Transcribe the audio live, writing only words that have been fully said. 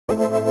Good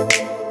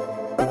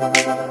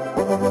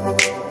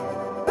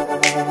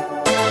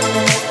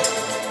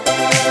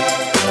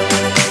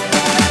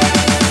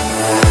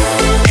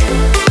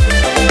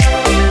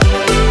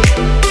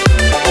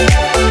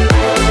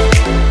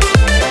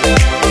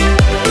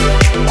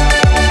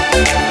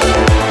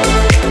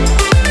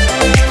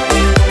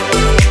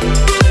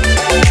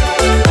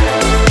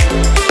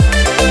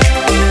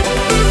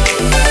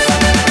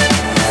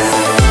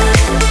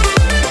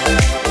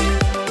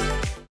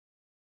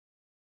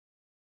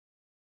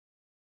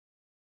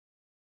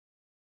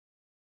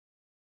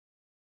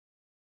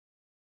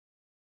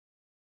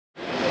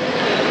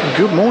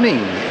morning,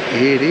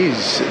 it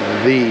is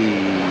the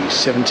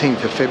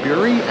 17th of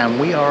February and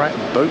we are at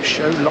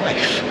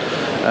BoatLife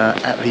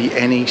at the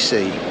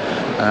NEC.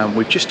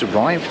 We've just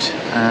arrived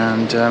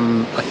and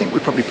I think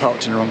we probably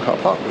parked in the wrong car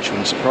park, which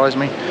wouldn't surprise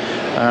me,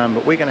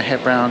 but we're going to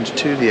head round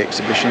to the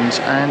exhibitions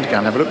and go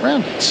and have a look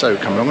round, so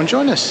come along and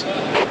join us.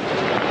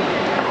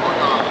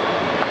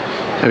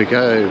 There we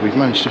go, we've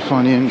managed to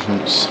find the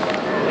entrance.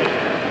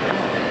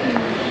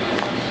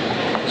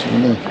 So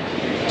the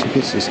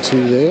tickets, there's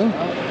two there.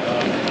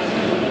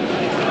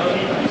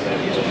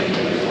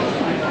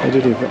 I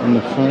did have it on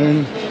the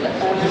phone.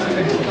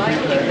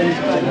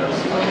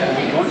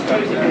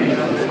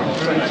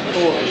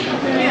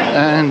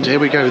 And here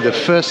we go. The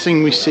first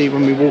thing we see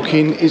when we walk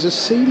in is a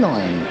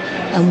Sealine.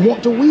 And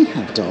what do we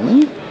have,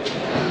 darling?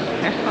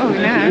 Oh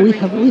no. We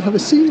have a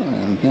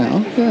Sealine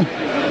now. Yeah.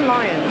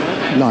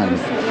 Lion.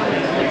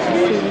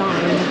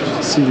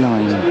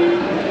 Sealine.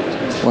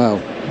 Wow.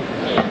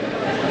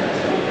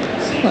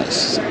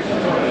 That's.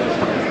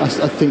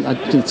 I think I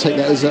can take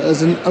that as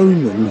an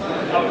omen.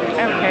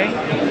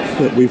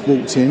 That we've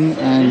walked in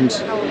and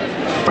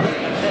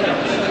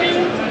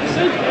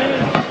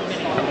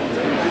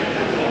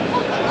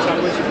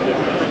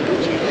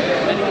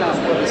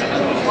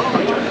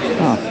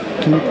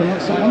can you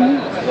pronounce that one?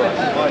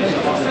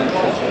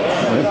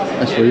 Well,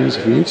 that's very easy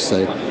for you to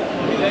say.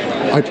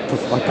 I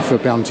prefer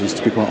bounties,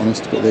 to be quite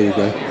honest, but there you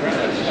go.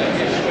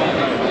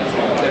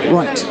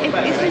 Right. So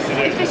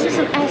if this is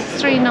an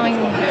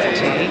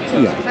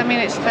S390, yeah. I mean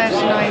it's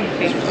 39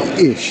 feet.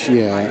 Ish,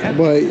 yeah.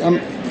 Well,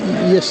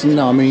 yes and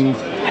no. I mean,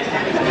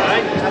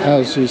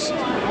 ours is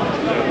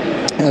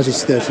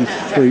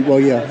 33. Well,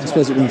 yeah. I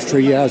suppose it means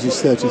 3. Yeah, ours is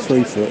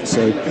 33 foot.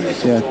 So,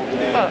 yeah.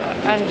 Well,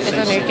 and it's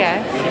only a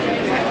guess.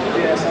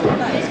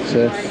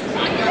 So,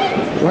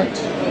 right.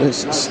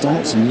 Let's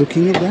start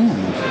looking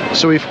around.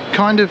 So we've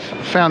kind of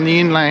found the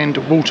inland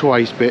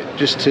waterways bit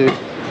just to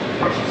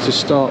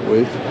start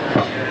with.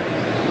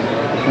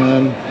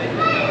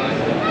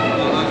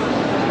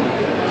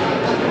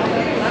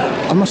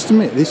 I must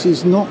admit, this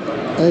is not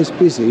as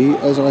busy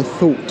as I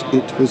thought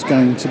it was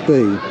going to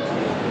be,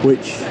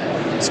 which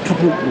is a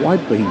couple of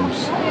wide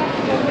beams.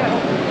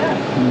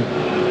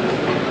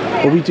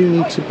 But we do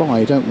need to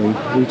buy, don't we?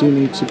 We do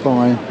need to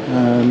buy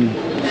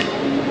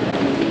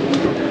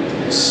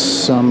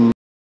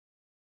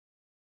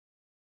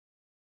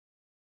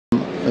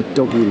a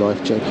doggy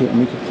life jacket, and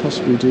we could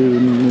possibly do a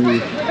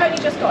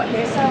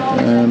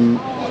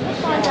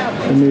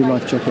new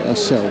life jacket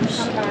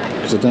ourselves,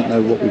 because I don't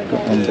know what we've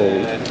got on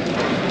board.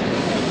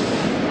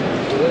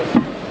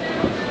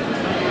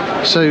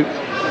 So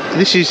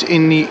this is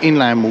in the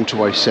inland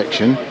waterway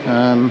section,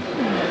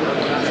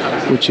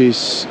 which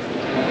is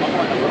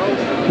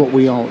what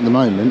we are at the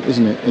moment,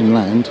 isn't it,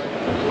 inland?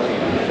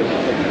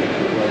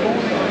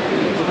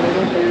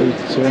 But,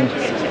 do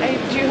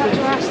you have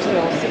to ask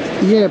for 60?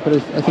 yeah, but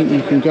I think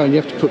you can go and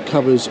you have to put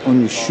covers on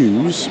your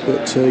shoes,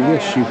 but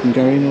yes, you can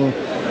go in or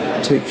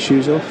take your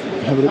shoes off,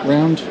 have a look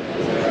round.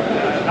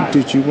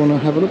 Did you want to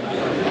have a look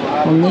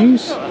on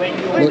these?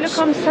 We'll look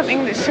on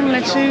something that's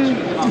similar to...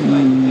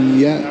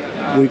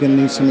 Yeah, we're going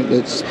to need something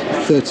that's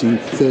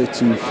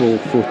 34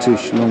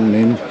 footish long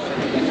then,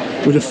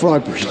 with a fly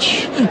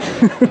bridge.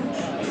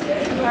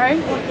 Right.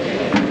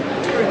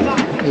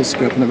 Let's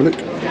go up and have a look.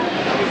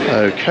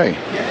 Okay,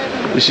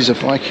 this is a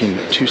Viking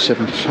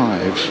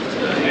 275.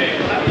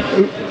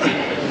 Oh.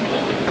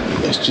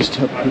 Let's just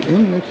help you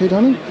in, okay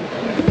darling?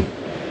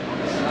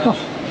 Oh.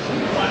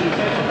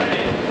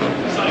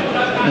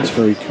 That's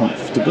very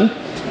comfortable.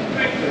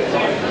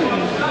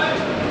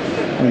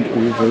 And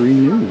all very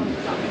new.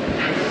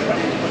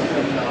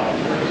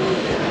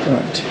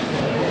 Right.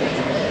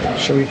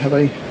 Shall we have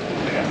a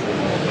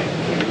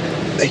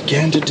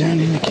gander down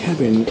in the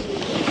cabin?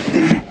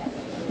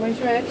 Mind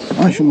your head?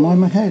 I shall mind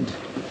my head.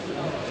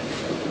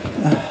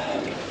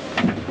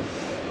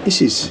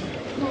 This is...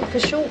 Not for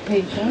short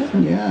people.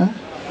 Yeah.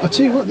 I'll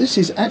tell you what, this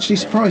is actually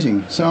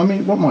surprising. So, I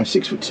mean, what am I,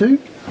 6'2"?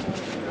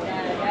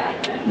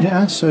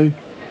 Yeah, so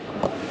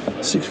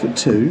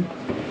 6'2".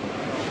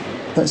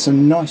 That's a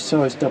nice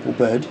sized double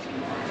bed.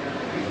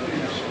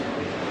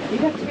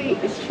 You'd have to be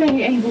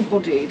fairly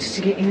able-bodied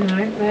to get in and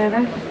out there,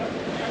 though.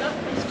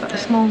 It's got a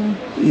small...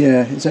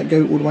 Yeah, does that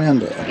go all the way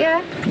under?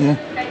 Yeah. Yeah.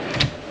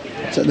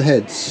 Is that the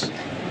heads?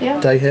 Yeah.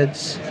 Day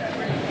heads?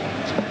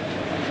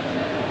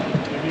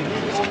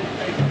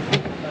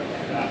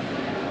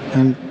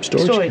 And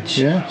storage. Storage.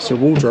 Yeah, so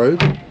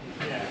wardrobe.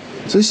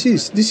 So this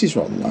is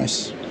rather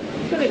nice.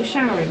 Got a little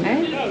shower in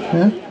there.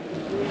 Yeah.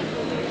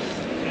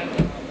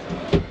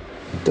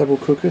 Double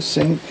cooker,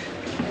 sink.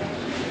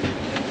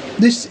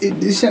 This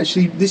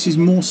is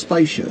more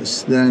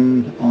spacious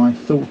than I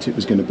thought it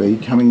was going to be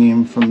coming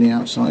in from the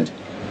outside.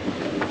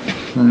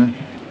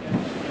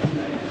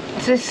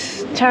 Does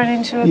this turn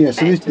into a yeah,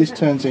 so bed, this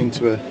turns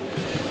into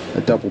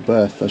a double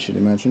berth, I should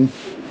imagine.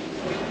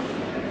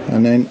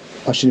 And then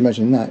I should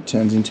imagine that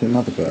turns into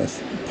another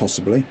berth,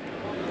 possibly.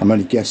 I'm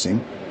only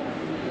guessing.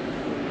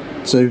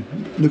 So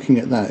looking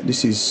at that,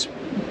 this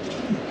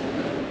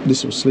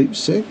will sleep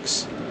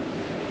 6.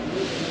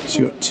 So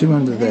you've got 2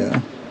 under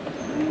there.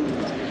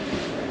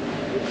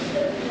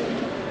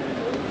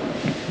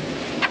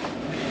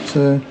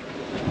 So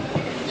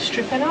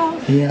stripping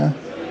off. yeah.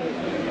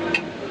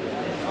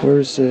 Where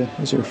is there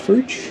a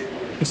fridge?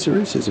 Yes, there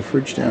is. There's a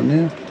fridge down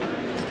there.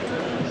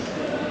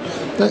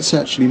 That's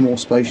actually more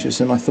spacious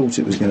than I thought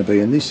it was going to be.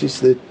 And this is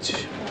the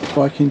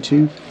Viking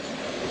 2.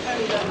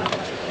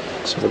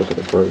 Let's have a look at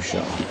the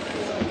brochure.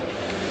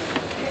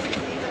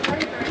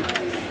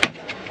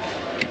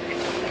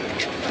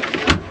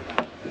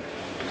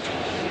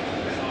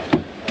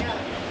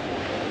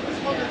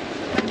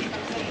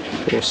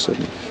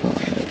 $475.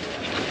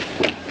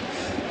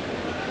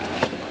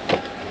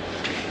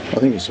 I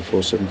think it's a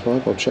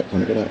 475. I'll check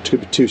when I get out. It could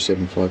be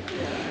 275.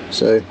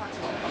 So,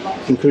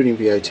 including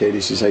VAT,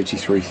 this is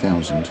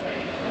 83,000.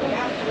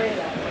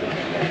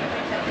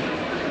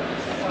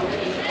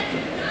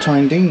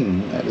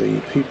 Tyndine at the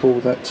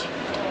people that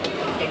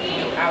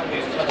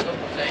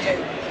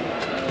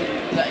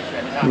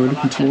we're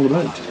looking to all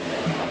about.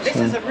 This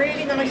is a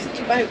really nice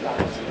little boat,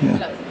 guys.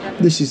 Yeah,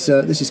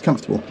 this is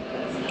comfortable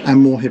and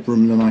more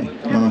headroom than I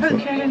thought.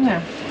 Okay, in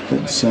there.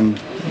 Let's have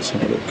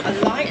a look. I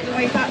like the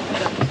way that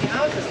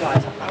ours is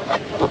light up.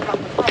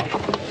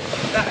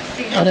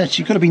 I'd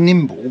actually got to be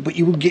nimble, but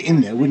you would get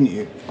in there, wouldn't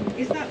you?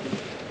 Is that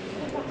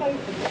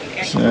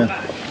open? So,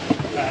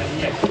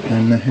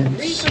 and the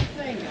heads.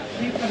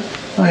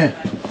 Oh yeah.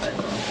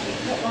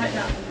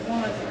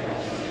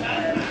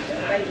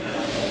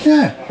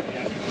 Yeah.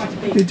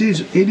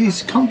 It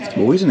is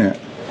comfortable, isn't it?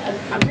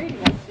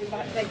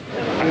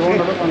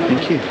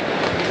 Thank you.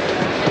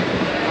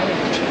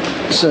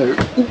 So,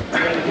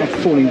 I'm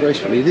falling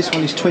gracefully. This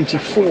one is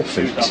 24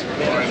 feet.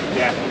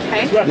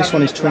 Okay. This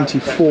one is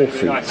 24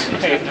 feet.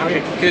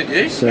 Good,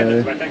 you? So,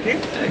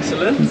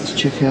 Excellent. let's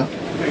check out.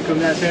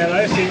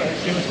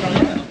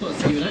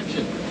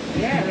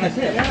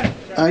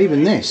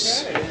 Even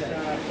this.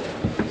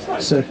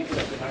 So,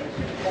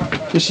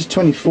 this is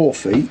 24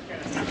 feet.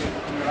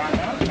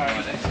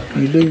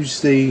 You lose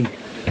the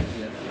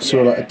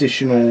sort of like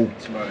additional,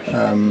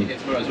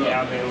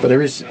 but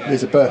there's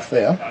a berth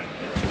there.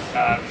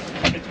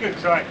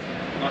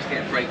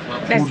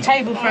 There's a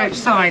table for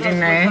outside in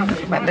there,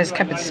 but there's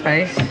cupboard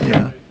space.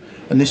 Yeah,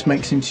 and this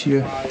makes into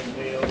your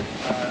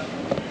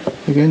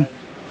again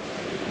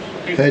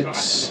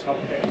heads,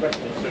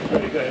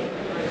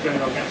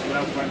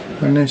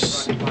 and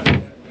this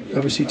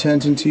obviously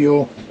turns into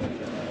your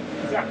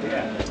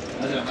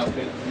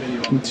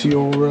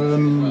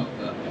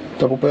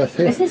double berth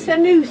here. Is this a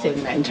new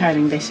thing then,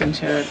 turning this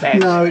into a bed?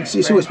 No,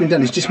 it's always been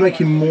done. It's just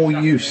making more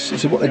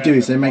use. So what they do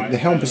is they make the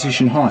helm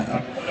position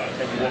higher,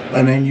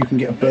 and then you can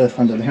get a berth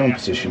under the helm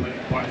position.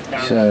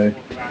 So,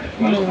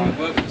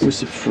 where's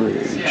the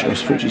fridge? Oh, the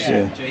fridge is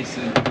there.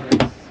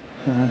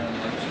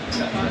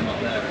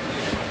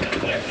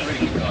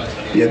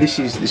 Yeah, this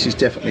is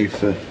definitely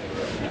for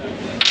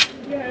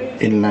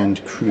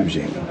inland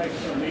cruising.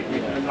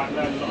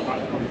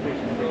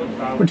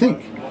 What do you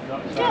think?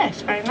 Yeah,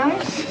 it's very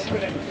nice.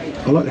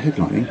 I like the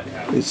headlining.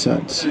 It's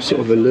sort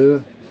of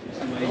allure.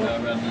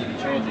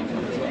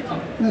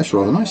 That's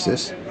rather nice,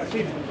 this.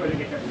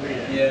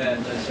 Yeah,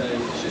 no, so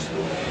it's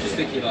just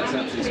thinking like it's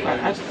absolutely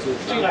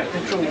I do like the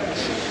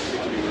drawers.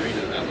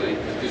 that way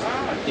because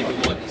people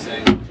might be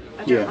saying.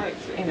 Yeah. Like,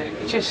 you know,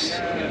 it just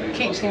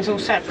keeps things all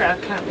separate. I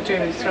can't be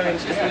doing throwing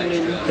stuff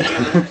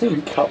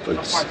in.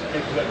 Cupboards.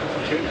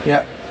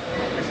 Yeah.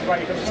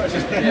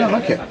 Yeah, I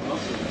like it. I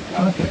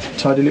like it.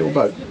 Tidy little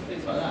boat.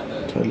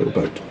 Tidy little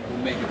boat.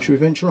 Should we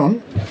venture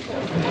on?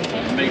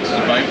 Makes the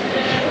boat.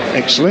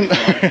 Excellent.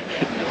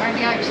 Around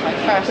the outside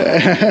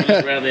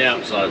first. Around the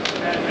outside.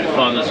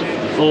 Find us the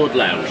forward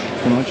lounge.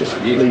 Can I just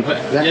You leave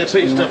can that?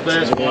 put your stuff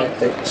there, it's fine.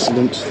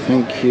 Excellent.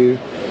 Thank you.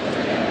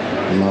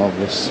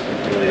 Marvellous.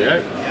 There we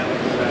go.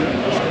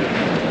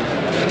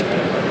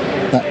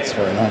 That's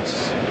very nice.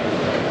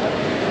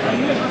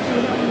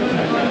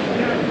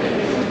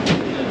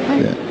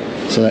 Yeah.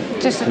 So that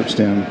Just- flips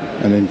down,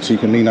 and then so you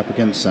can lean up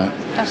against that.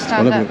 Just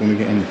stand I'll have a up. look when we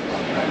get in.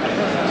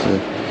 So.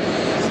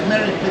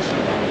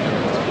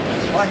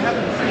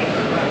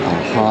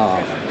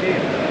 Aha.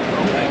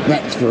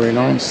 That's very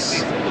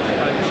nice.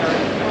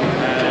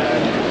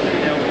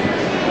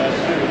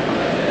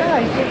 Oh,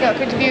 you can get a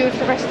good view of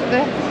the rest of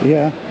the...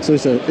 Yeah. So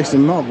it's a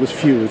marvellous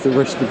view of the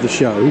rest of the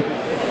show.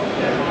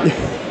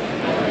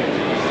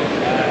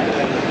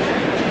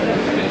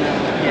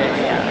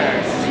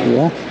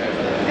 Yeah.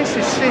 This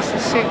is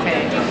super.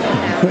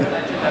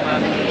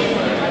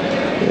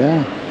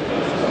 Yeah.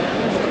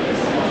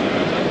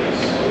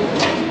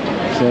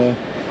 So,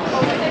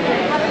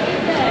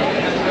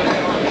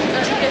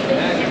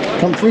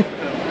 comfy?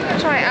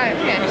 Try it out,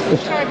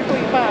 yes. Try it before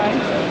you buy.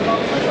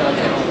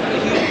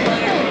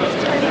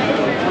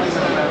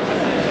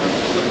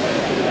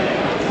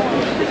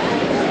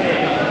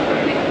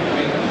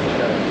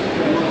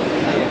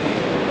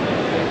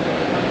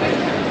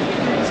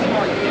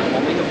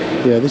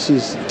 Yeah, this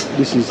is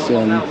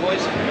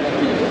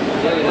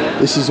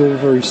all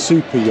very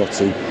super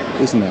yachty,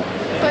 isn't it?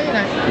 But you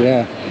know.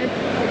 Yeah.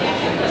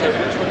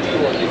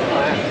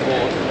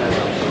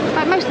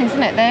 Like most things,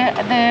 isn't it?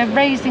 They're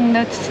raising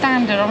the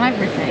standard on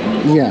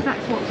everything. Yeah.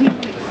 That's what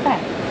people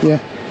expect. Yeah.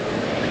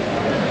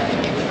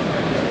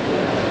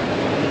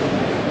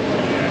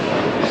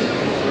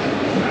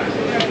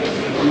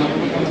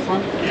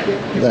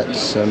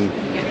 That's yeah.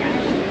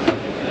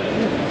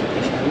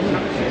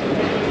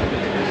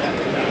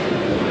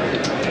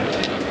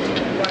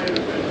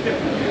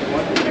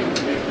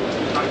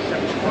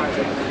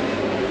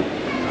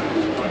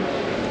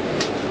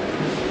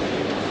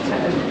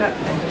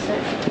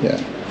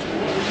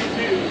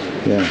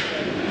 Yeah.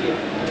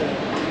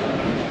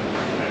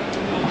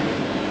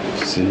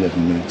 It's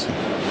 11 metre.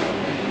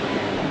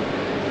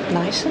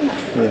 Nice, isn't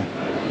it? Yeah.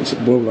 It's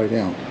well laid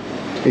out.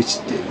 It's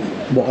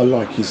what I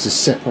like is the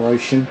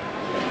separation.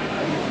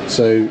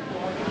 So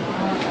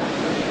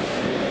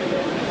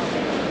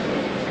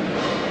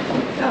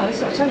oh, this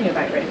is what I'm telling you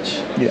about,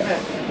 Rich. yeah.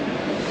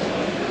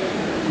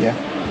 Yeah.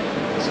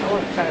 It's all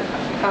about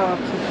power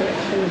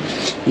confliction.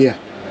 Yeah.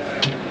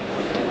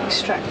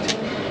 Extract.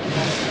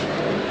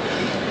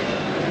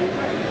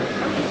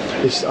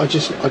 I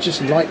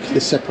just like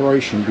the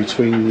separation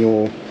between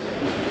your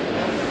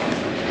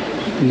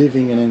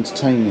living and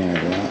entertaining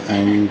area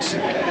and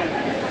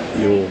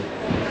your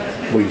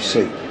where you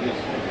sleep.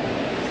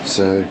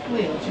 So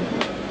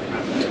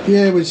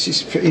yeah, well, it's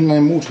just for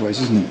inland waterways,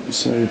 isn't it?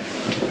 So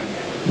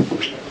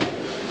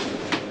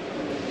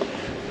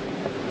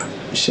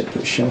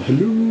separate shower.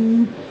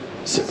 Hello.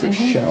 Separate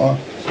shower.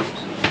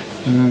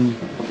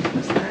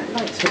 What's that?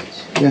 Light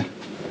switch. Yeah.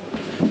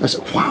 That's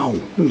wow.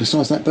 Look at the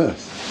size of that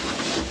berth.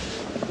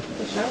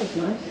 The shower's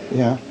nice.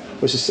 Yeah.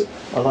 Well, it's just,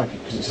 I like it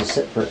because it's a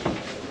separate.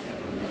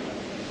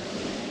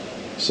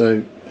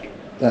 So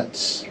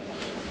that's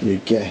your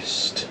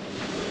guest.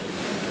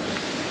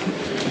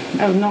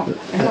 Oh, not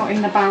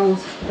in the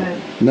bowels.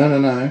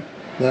 No.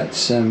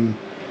 That's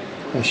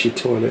your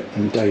toilet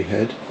and day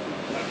head,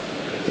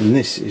 and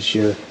this is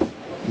your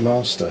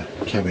master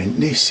cabin.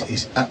 This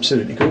is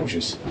absolutely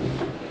gorgeous. I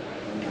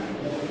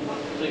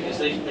think it's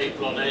these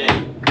people on here.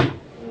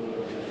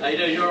 How you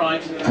doing? You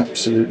alright?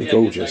 Absolutely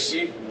gorgeous.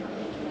 Good,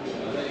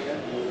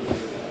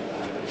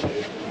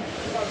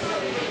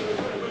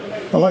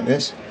 I like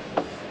this. I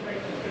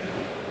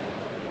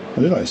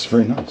do like this.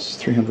 Very nice.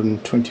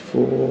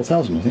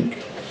 324,000, I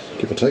think,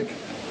 give or take.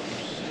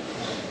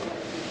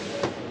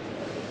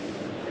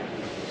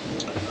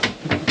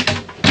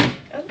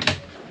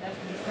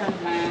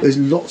 There's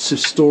lots of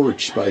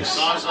storage space.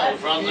 nice on the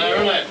front there,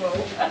 isn't it?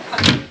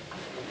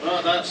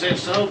 Right, that's it,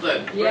 sold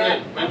then. Yeah.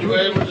 Brilliant. When do you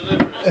able to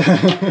deliver it?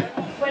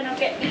 When I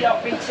get the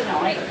lottery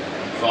tonight.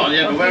 Fine,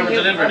 yeah, but where are we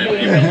delivering it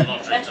when you win the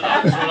lottery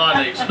tonight? That's what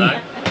I need to know.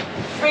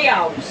 3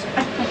 hours.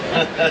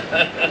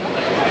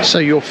 So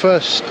your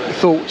first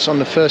thoughts on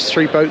the first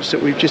 3 boats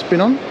that we've just been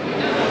on?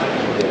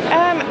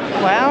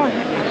 Well,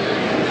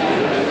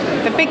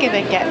 the bigger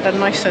they get, the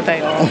nicer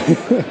they are.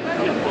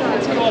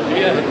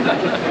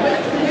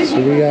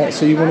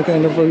 So you want to go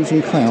in the Rose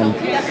and Crown?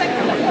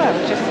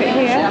 Well, just sit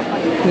here. Yeah,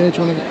 do you want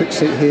to have a quick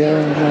seat here?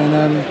 And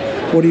then,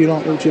 what do you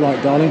like? What do you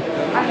like, darling?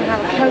 I can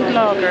have a cold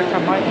lager if I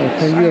like.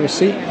 Okay, you have a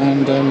seat,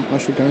 and I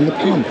shall go in the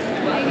pub.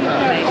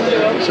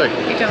 So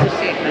You don't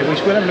sit.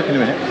 we'll have a look in a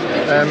minute.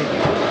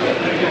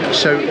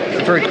 So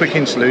a very quick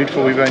interlude,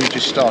 for we've only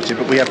just started,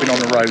 but we have been on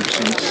the road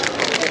since.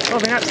 Well,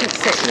 we're out since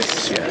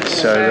 6. Yeah.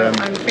 So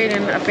I'm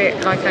feeling a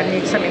bit like I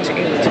need something to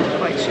eat.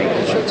 Quite cheap.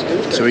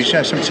 So we should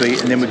have something to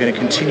eat, and then we're going to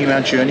continue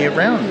our journey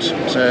around.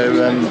 So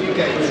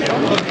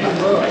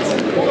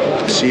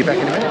see you back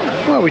in a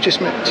minute. Well, we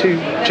just met 2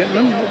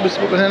 gentlemen.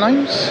 What were their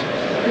names?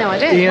 No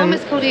idea. Ian, One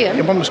was called Ian.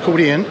 Yeah, one was called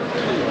Ian,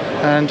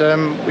 and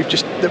we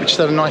just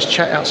had a nice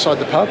chat outside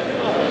the pub.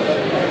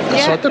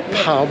 Outside the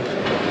pub.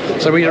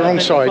 So we're the wrong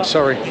side.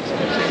 Sorry.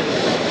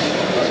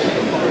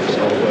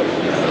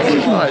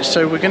 Right,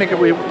 so we're going to go.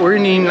 We're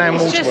in the inland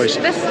waterways.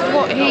 This is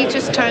what he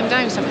just turned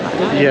down, something like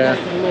that. Yeah.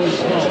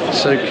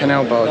 So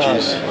canal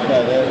barges.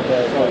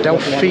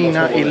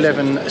 Delphia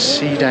 11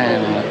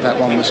 Sedan. That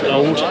one was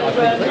called.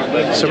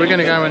 So we're going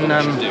to go and.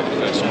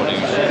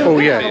 Oh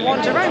yeah.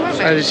 Wander around, won't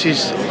we? This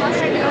is.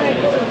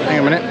 Hang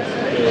on a minute.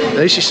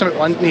 This is something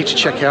I need to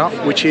check out,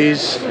 which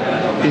is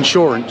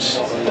insurance.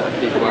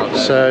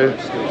 So.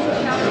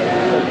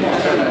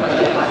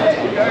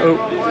 Oh.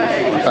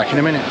 Back in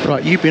a minute.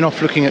 Right, you've been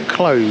off looking at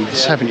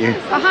clothes, haven't you?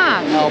 I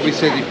have.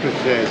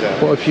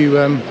 What have you?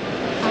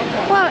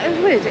 Well, it was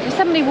weird.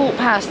 Somebody walked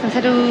past and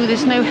said, "Oh,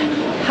 there's no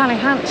Hallie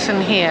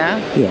Hansen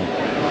here."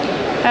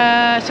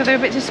 Yeah. So they're a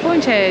bit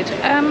disappointed.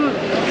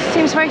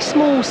 seems a very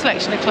small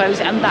selection of clothes,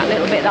 and that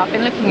little bit that I've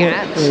been looking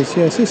at. Yes,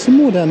 there's some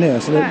more down there,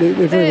 so they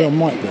very well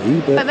might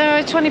be. But there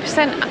are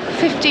 20%,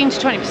 15 to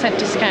 20%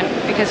 discount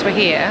because we're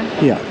here.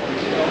 Yeah.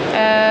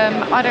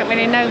 I don't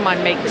really know my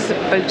makes of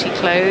boaty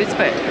clothes,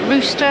 but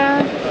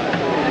Rooster,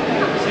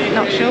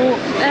 not sure.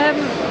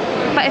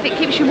 But if it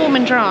keeps you warm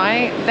and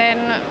dry,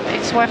 then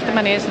it's worth the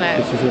money, isn't it?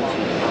 This is it.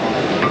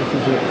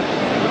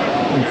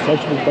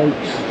 Inflatable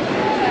boats.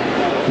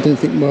 I don't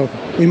think, well,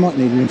 we might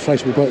need an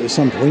inflatable boat at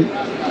some point.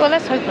 Well,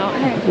 let's hope not.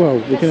 Hey, well,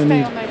 we're going to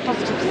need... on the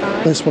positive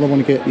side. That's what I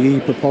want to get, the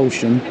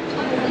e-propulsion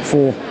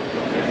for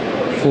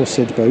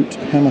said boat.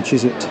 How much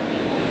is it?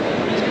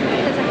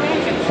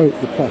 Oh,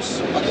 the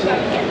plus.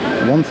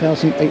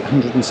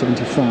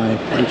 1,875,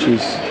 which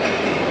is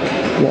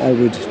what I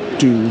would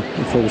do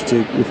if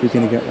we're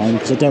going to get one,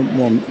 because I don't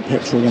want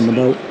petrol on the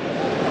boat.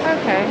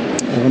 Okay.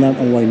 I went out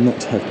of my way not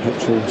to have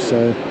petrol,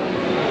 so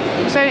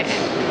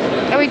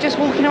are we just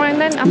walking around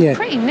then? I'm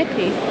pretty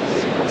nippy.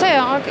 I'll tell you,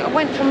 I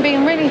went from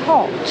being really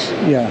hot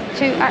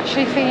to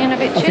actually feeling a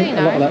bit chilly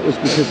now. I think a lot of that was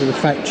because of the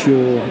fact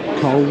you're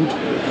cold,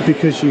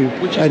 because you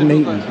hadn't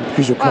eaten,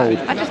 because you're cold.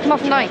 I just come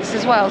off nights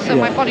as well, so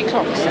my body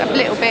clock's a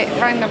little bit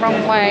round the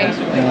wrong way.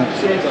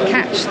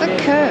 Catch the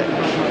cook.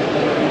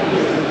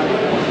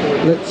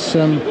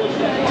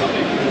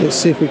 Let's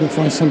see if we can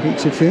find something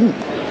to film.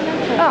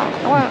 Oh,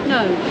 well,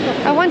 no.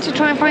 I want to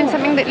try and find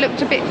something that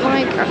looked a bit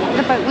like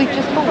the boat we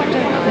just bought, don't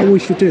I? Well, we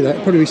should do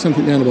that. Probably be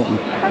something down the bottom.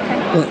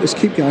 Okay. Right, let's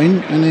keep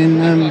going, and then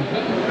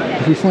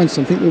if we find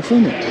something, we'll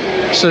film it.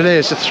 So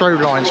there's the throw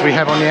lines we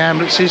have on the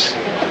ambulances.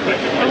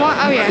 What?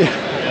 Oh, yeah.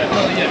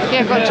 Yeah,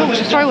 I've got to talk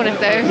to throw one of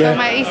those. Yeah.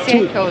 My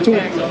ECA code.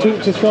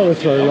 Talk to throw a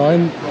throw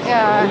line.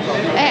 Yeah.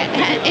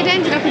 It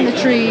ended up in the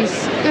trees.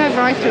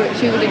 Whoever I threw it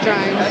to would have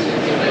drowned.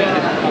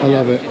 I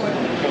love it.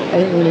 I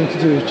think all we need to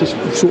do is just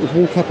sort of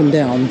walk up and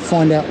down,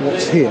 find out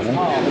what's here.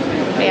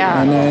 Yeah.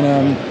 And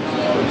then...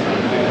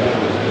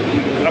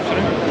 Good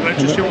afternoon. Can I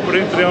just see what we're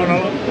doing for the hour and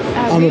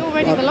all? We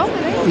already belong, I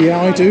think.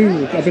 Yeah, I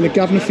do. I've been a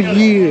governor for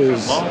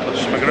years.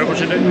 Let's figure out what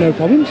you do. No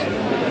problems.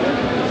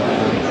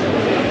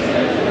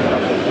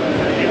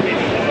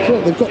 So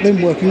they've got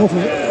them working off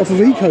of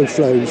eco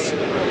flows.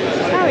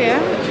 Oh yeah.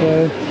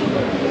 So,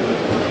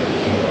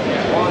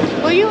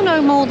 well, you'll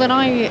know more than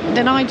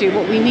I do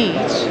what we need.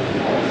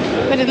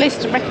 We had a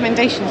list of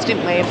recommendations,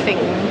 didn't we, of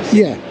things?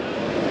 yeah.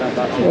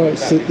 Well,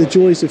 it's the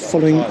joys of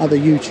following other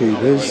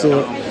YouTubers.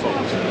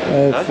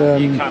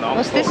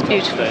 What's this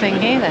beautiful thing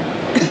here then?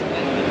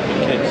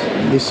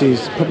 This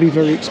is probably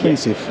very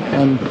expensive.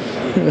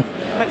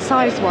 Like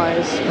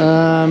size-wise?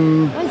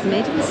 It's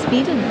made in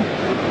Sweden.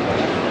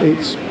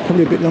 It's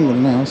probably a bit longer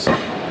than ours.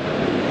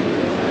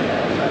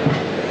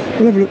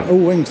 We'll have a look. Oh,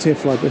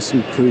 Waggies, there's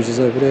some cruisers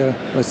over there.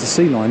 That's the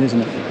Sealine,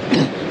 isn't it?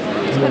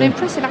 It's got an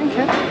impressive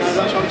anchor.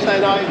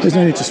 There's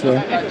no need to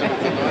swear.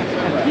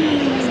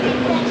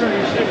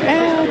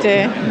 Oh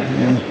dear.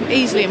 Yeah.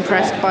 Easily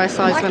impressed by a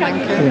size of an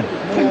anchor. Yeah.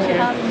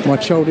 Thank you. My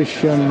childish...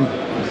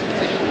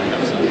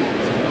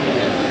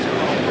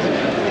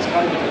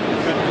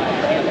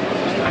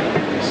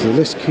 So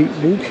let's keep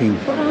walking.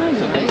 What I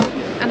know,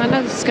 and I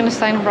know this is going to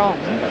sound wrong,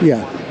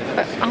 Yeah.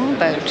 but our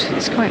boat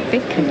is quite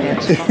big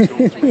compared to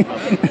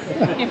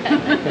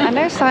I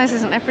know size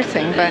isn't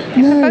everything, but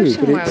in the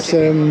boating world it's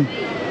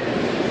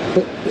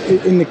but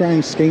in the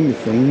grand scheme of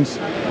things,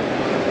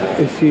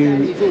 if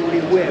you,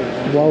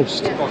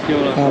 whilst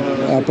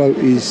our boat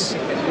is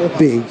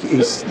big,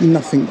 it's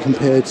nothing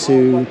compared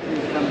to...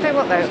 Tell you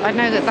what though, I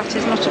know that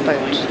is not a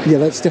boat. Yeah,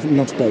 that's definitely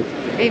not a boat.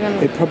 Even...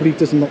 It probably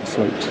does not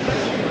float.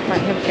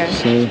 Right, here we go.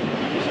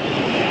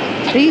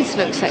 So, these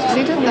look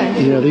sexy, don't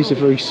they? yeah, these are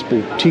very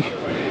sporty.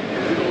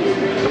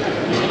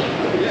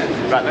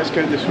 Right, let's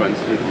go this way.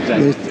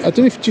 I don't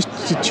know if just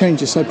to change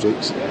the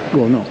subject,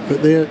 well not,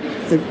 but they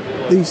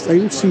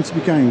all seem to be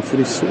going for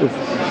this sort of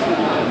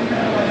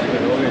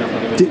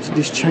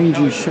this change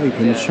in shape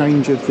and the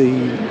change of the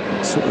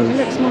sort of... It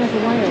looks more like a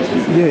whale, doesn't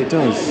it? Yeah, it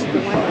does.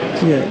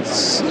 Yeah,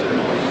 it's...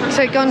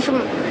 So gone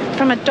from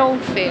a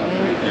dolphin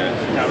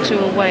to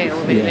a whale,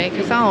 really,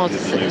 because ours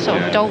is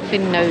sort of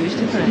dolphin nosed,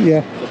 isn't it?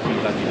 Yeah.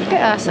 Look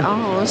at us,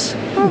 ours.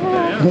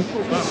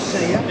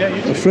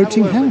 A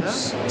floating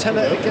house. Tell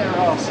her to get her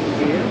arse in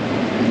gear.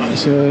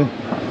 So,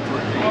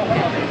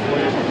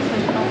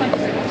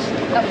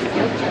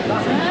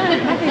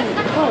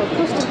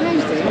 Cost of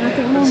housing, I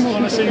think more and more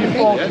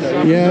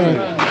people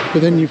yeah,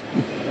 but then you've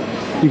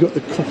got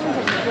the cost.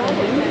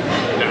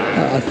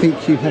 I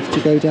think you have to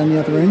go down the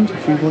other end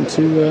if you want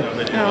to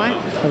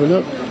have a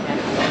look.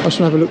 I just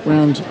want to have a look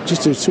round,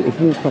 just to sort of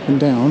walk up and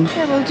down.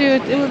 Yeah, we'll do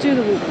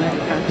the walk there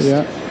first.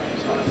 Yeah.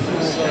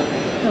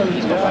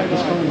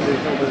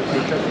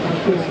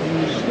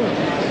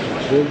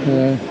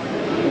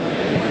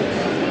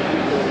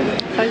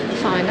 Boat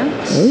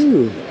finance.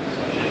 Oh.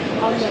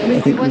 I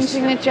think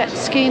Wanting a jet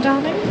ski,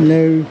 darling?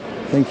 No,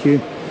 thank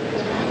you.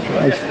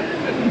 I've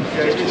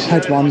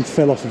had one,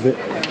 fell off of it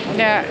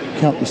Yeah.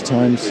 countless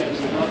times.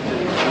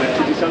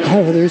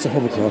 However, there is a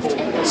hovercraft,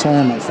 so I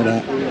am up for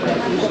that.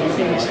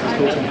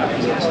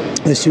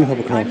 There's two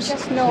hovercrafts.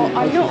 I'm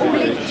not all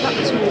linked up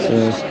to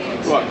it.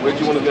 Right, where do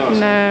you want to go?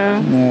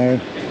 No. No.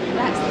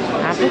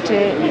 Have a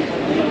dip.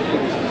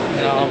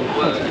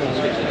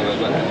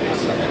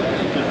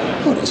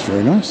 Oh, that's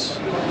very nice.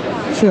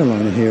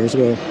 Fairline are here as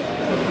well.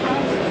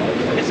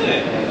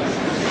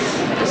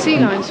 The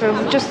Sealines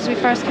were just as we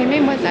first came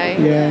in, weren't they?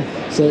 Yeah,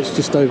 so it's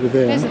just over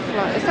there. There's a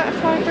fly. Is that a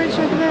fly bridge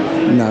over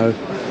there? No,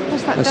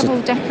 What's that That's a-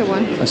 double-decker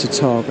one? that's a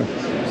Targa.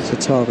 It's a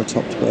Targa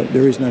topped boat.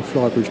 There is no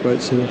flybridge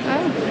boats here.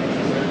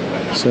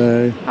 Oh.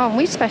 So, Aren't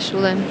we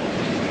special then?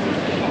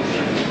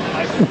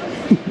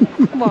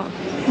 What?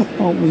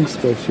 aren't we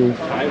special?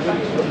 I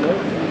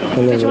love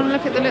Did you want it. to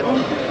look at the little...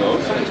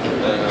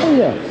 Oh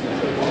yeah.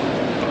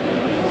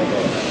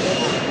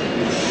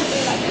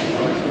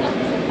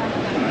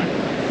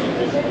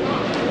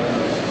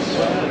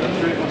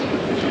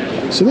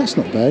 So that's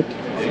not bad.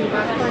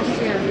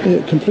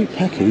 Yeah, complete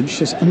package,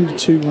 that's under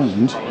 £2,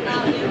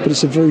 but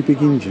it's a very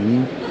big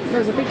engine.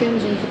 There's a big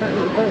engine for that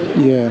little boat.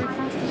 Yeah,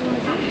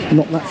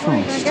 not that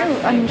They fast. go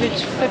 100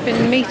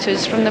 flipping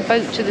metres from the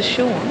boat to the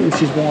shore.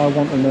 Which is why I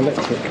want an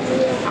electric.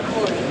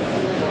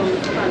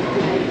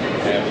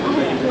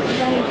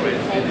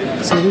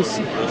 So this,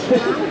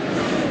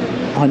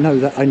 I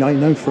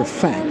know for a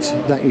fact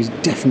that is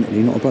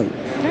definitely not a boat.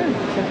 No,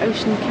 it's an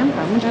ocean camper.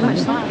 I wonder how much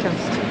that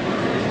cost.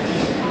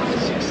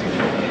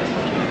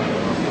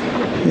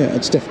 Yeah,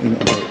 it's definitely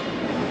not a boat.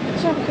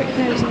 Let's have a quick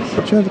nose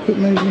inside. Do you have a quick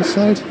nose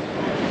inside?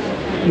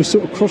 We're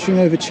sort of crossing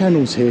over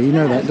channels here, you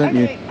know that, don't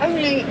you?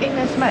 Only in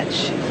as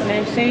much.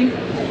 No, see?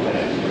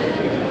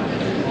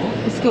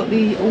 It's got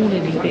the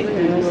awning bit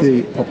there.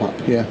 The pop-up,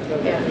 yeah.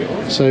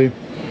 Yeah. So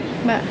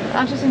But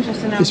I'm just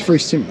interested now. it's very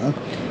similar.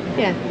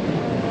 Yeah.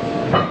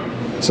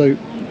 So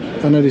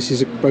I know this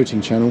is a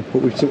boating channel,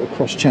 but we've sort of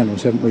crossed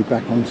channels, haven't we,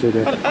 back onto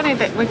the... Well, only a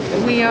bit.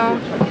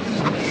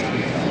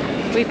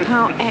 We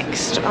part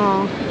X'd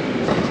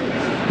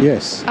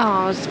Yes.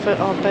 ours for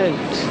our boat.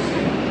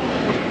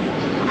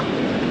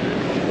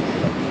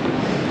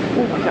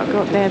 Oh, we got to go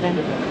up there then.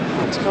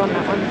 Let's go on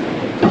that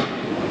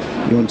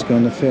one. You want to go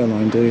on the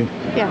Fairline, do you?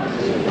 Yeah.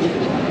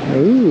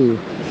 Oh,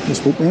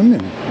 let's walk round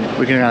then.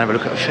 We're going to have a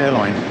look at a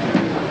Fairline.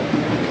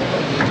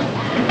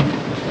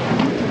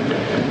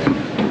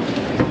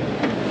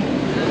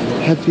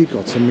 Have you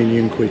got £1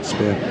 million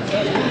spare?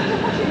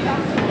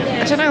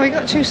 I don't know, we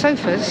got 2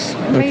 sofas,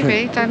 maybe,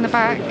 Okay. down the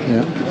back.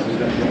 Yeah.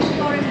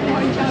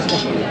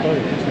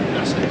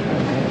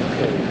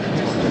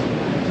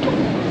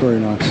 Very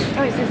nice.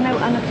 Oh, it says no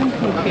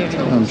unaccompanied period.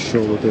 I'm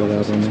sure we'll be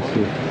allowed on this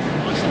here.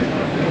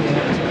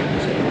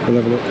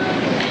 We'll have a look.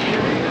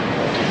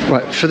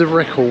 Right, for the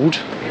record,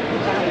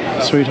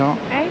 sweetheart,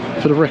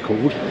 Eh? for the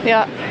record,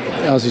 Yeah.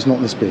 ours is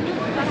not this big.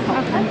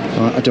 Okay.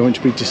 Right, I don't want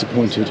you to be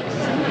disappointed.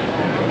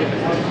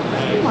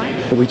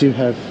 But we do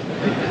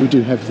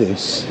have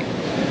this.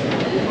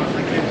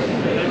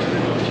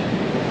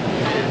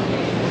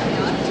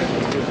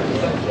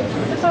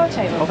 Does our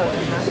table hold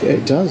that?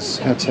 It does.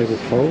 Our table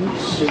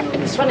folds.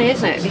 It's funny,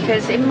 isn't it?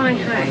 Because in my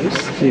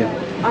house, Yeah.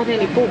 I'd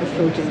only bought a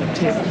folding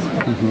table.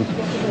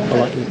 I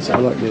like this. I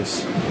like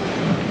this.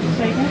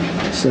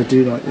 So I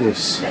do like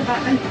this.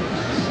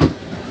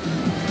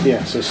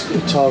 Yeah. So it's a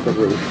Targa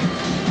roof.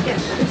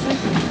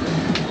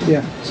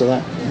 Yeah. So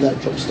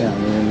that drops down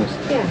and then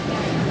this. Yeah.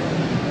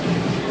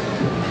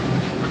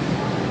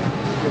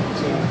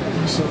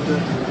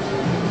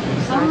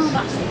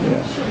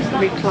 Yeah.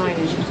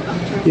 Reclining.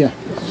 Yeah.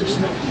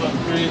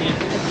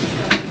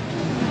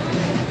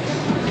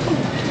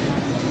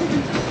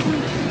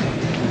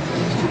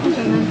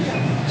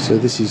 So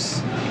this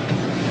is.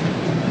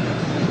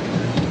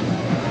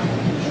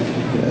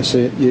 Yeah. So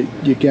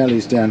your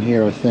galley's down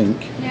here, I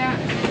think. Yeah.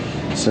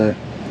 So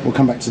we'll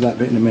come back to that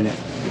bit in a minute.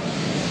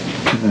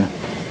 Yeah.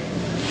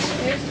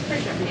 There's the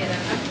fridge up here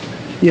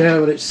then. Yeah,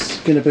 but it's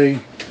going to be.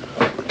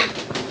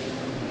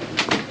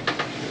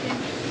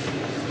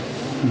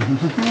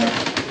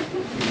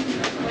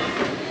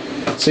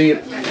 So you,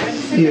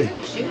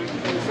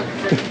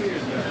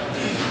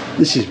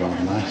 this is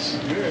rather nice.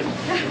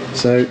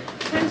 So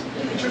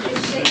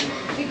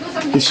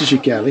this is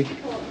your galley,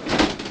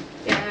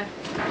 Yeah.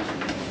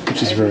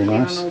 which is very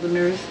nice. On all the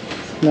mirrors.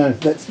 No,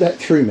 that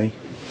threw me.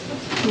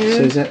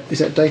 Yeah. So is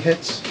that day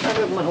heads? I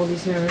don't want all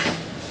these mirrors.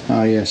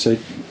 Oh yeah, so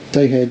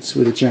day heads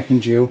with a Jack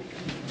and Jill.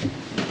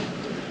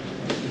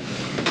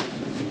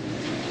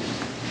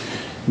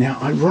 Now,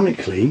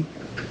 ironically,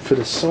 for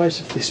the size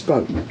of this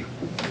boat,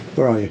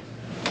 where are you?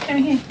 Over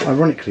here.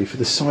 Ironically, for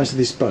the size of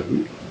this boat,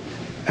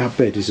 our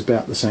bed is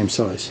about the same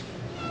size.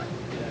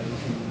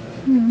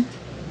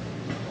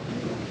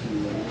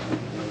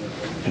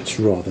 It's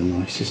rather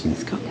nice, isn't it?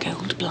 It's got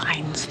gold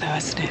blinds though,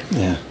 hasn't it?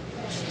 Yeah.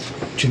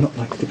 Do you not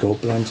like the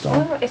gold blinds,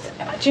 darling?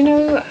 Oh, do you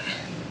know,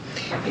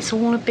 it's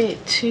all a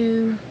bit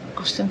too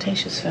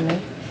ostentatious for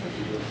me.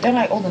 Don't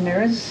like all the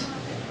mirrors.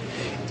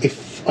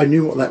 If I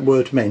knew what that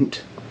word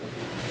meant,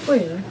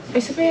 Really?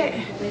 It's a bit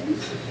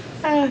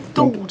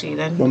gaudy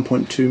then.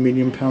 £1.2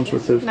 million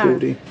worth of No.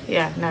 gaudy.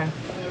 Yeah, no.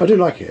 I do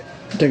like it.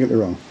 Don't get me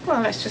wrong. Well,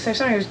 let's just say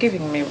somebody was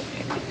giving me.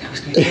 I was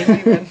going to give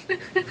me one.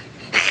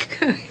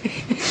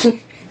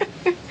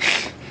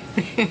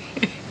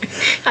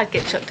 I I'd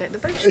get chucked out the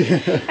boat.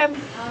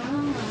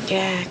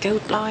 Yeah,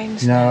 gold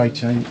blinds. No, I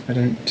don't.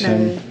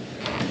 No.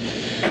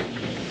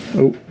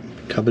 Oh,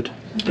 cupboard.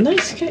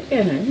 Nice, you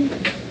know.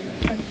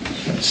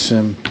 That's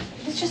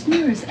There's just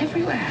mirrors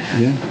everywhere.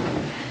 yeah.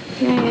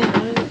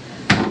 Yeah.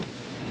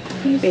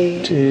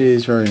 Maybe. It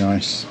is very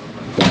nice.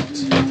 But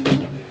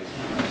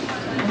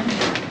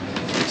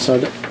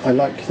so I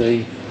like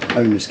the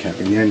owner's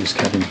cabin. The owner's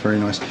cabin is very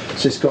nice.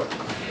 So it's got.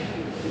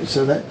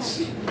 So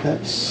that's.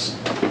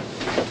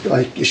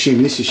 I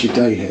assume this is your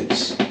day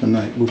heads, and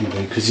no, it wouldn't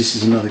be because this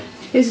is another.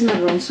 This is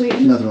another ensuite.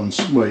 Another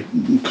ensuite,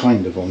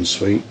 kind of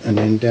ensuite, and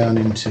then down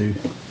into.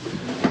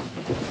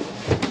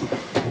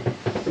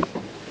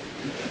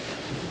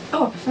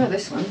 Oh, I prefer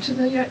this one to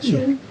the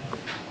actual.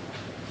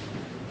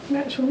 The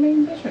actual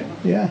main bedroom.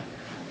 Yeah.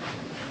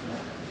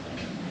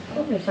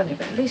 Probably funny,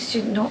 but at least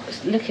you're not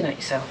looking at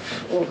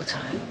yourself all the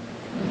time.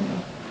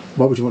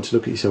 Why would you want to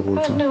look at yourself all the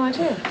I have time? no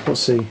idea.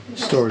 What's the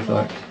storage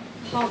like?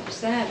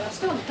 Parks there, but I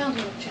still haven't found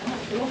a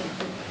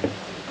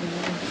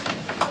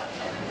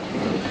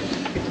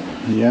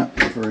Yeah,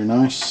 very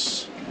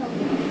nice.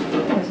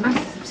 There's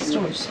massive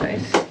storage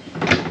space.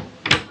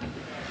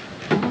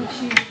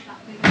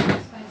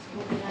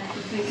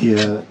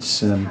 Yeah,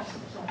 that's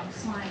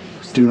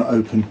do not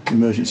open,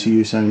 emergency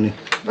use only.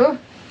 Oh.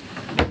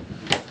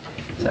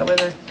 Is that where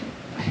the...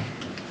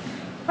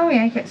 Oh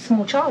yeah, you get a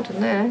small child in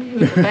there,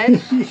 little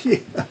bed.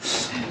 Yeah.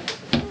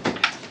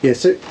 Yeah,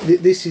 so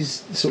this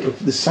is sort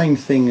of the same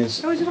thing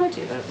as. Oh, did I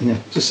do that? Yeah,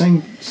 it's the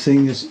same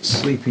thing as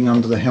sleeping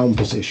under the helm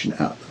position.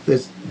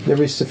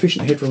 There is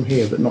sufficient headroom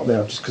here, but not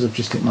there, just because I've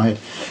just hit my head.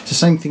 It's the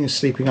same thing as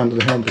sleeping under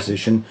the helm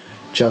position,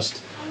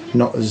 just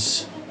not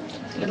as.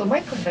 Little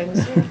microphones.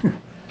 Yeah.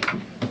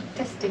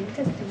 Testing.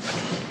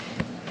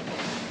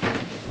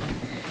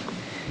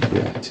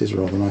 Yeah, it is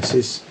rather nice.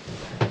 There's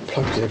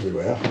plugs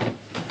everywhere.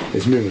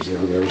 There's mirrors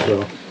everywhere as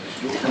well.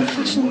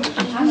 Old-fashioned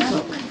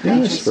handlock. Yeah,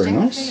 that's very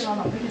nice.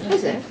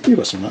 Is it? You've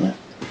got something like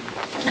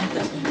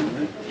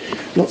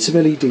that. Lots of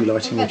LED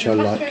lighting, which I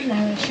like.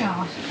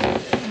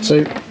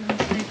 So,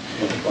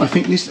 I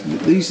think this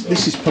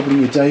is probably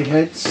your day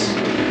heads.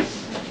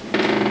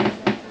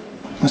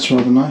 That's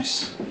rather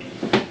nice.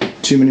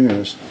 Too many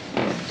mirrors.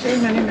 Too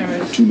many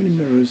mirrors. Too many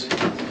mirrors.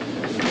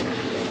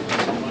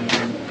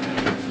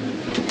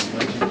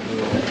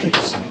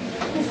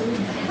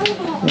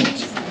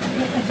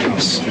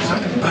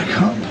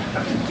 Back up.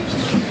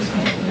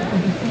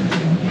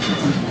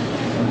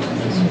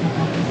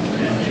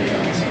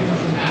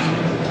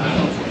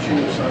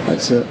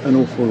 That's an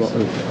awful lot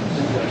of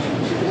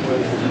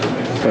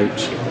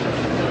boats.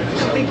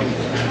 Big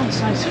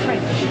font-size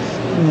French.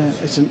 Yeah,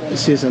 there's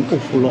an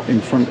awful lot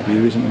in front of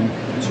you, isn't there?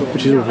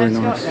 Which is all very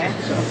nice.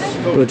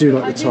 But I do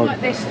like the I do Targa.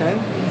 like this though. I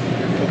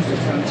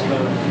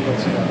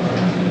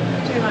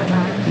do like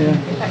that. Yeah.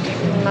 That you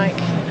can like.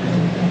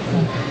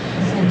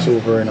 It's all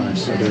very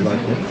nice. I do like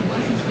it.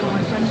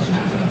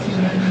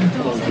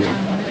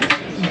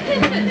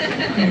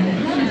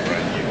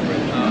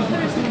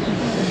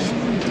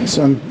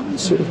 So I'm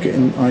sort of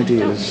getting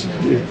ideas.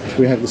 If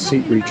we have the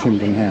seat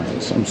retrimmed in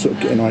house, I'm sort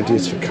of getting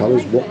ideas for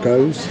colours, what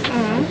goes.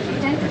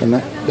 And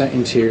that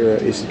interior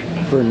is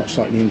very much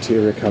like the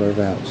interior colour of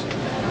ours.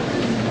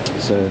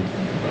 So,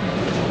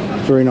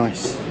 very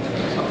nice.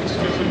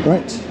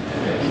 Right.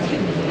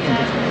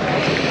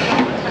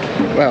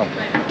 Well,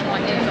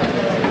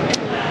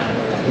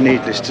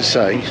 needless to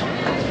say,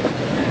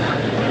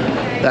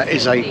 that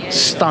is a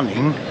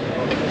stunning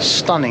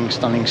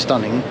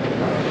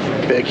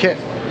bit of kit.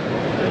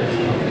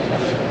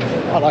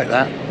 I like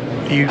that.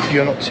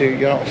 You're not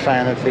a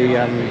fan of the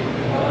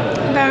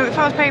No, if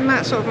I was paying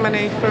that sort of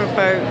money for a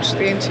boat,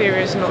 the interior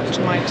is not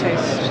to my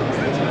taste.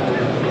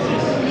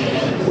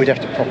 We'd have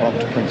to prop up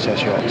to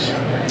Princess Yachts,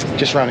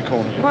 just round the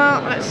corner.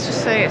 Well, let's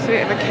just say it's a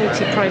bit of a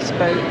Katie Price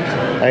boat.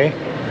 Eh?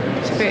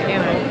 It's a bit, you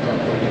know.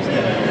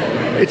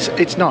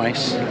 It's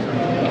nice.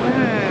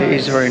 Yeah, It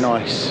is very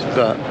nice,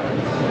 but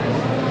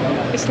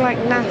it's like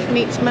naff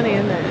meets money,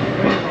 isn't it?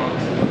 Really.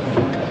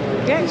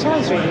 The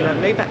outside's really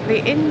lovely, but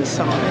the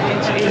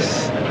inside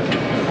is.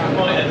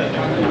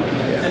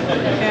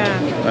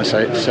 Yeah. I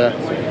say it's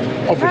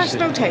obviously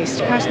Personal taste,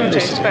 but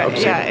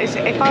obviously. yeah,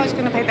 if I was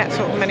going to pay that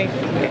sort of money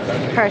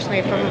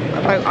personally from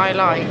a boat I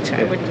liked,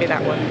 it wouldn't be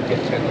that one.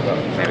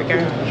 There we go.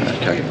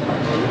 Okay.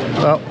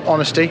 Well,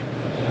 honesty.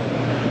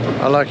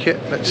 I like it.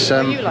 Let's.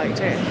 You liked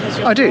it?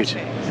 I did.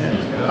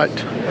 Yeah.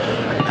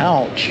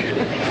 Ouch.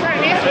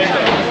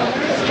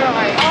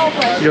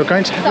 You're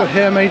going to have your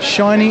hair made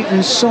shiny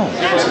and soft.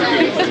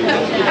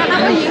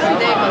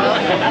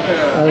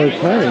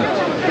 Okay.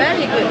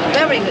 Very good,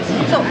 very good.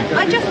 So,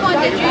 I just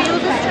wondered, you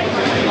use a straight.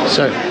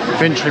 So,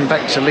 venturing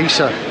back to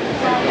Lisa.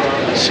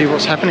 See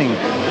what's happening.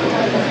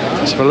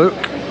 Let's have a look.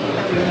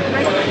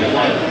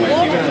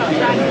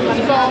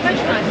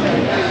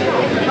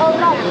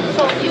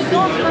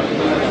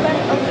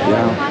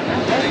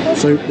 Wow.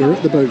 So we're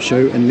at the boat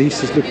show and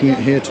Lisa's looking at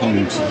hair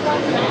tongs.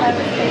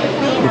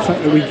 The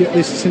fact that we get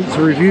this sent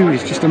to review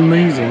is just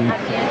amazing.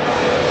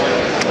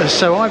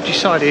 So I've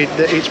decided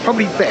that it's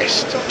probably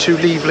best to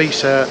leave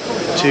Lisa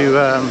to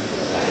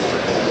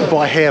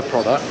buy hair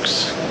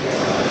products,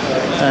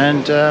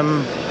 and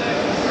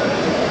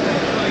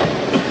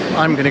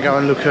I'm going to go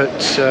and look at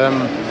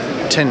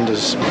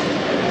tenders.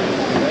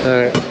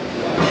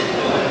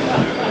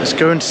 Let's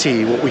go and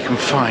see what we can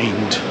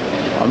find.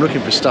 I'm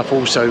looking for stuff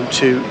also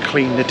to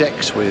clean the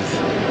decks with,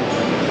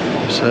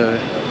 so,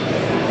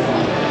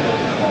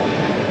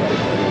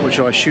 which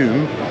I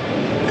assume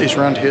is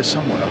around here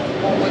somewhere.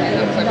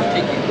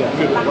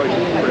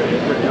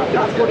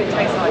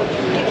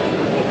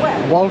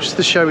 Whilst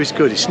the show is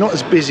good, it's not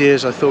as busy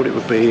as I thought it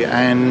would be,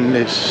 and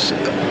it's,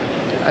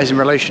 as in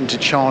relation to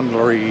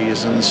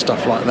chandleries and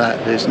stuff like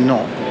that, there's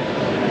not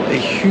a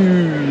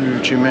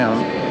huge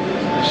amount.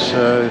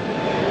 So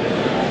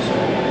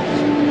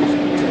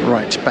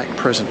right, back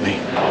presently.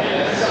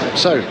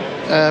 So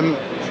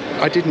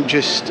I didn't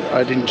just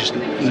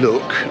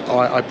look,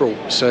 I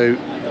brought. So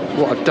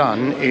what I've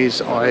done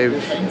is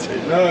I've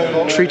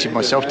treated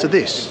myself to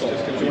this, which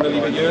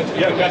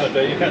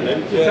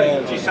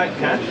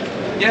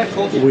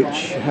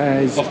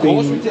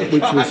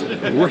was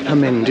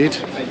recommended.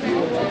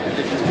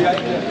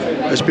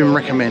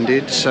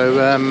 So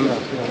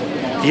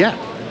yeah,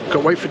 got to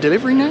wait for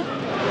delivery now.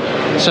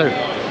 So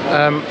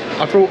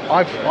I've brought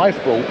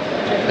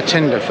a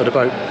tender for the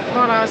boat.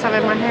 While I was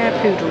having my hair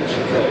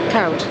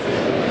curled.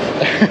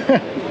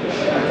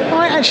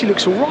 Oh, it actually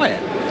looks all right.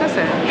 Does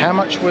it? How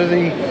much were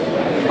the?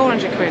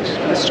 400 quid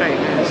for the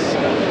straighteners.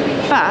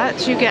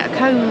 But you get a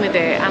comb with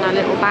it and a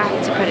little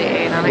bag to put it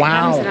in, and it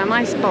comes in a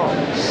nice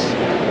box.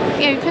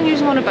 Yeah, you can use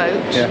them on a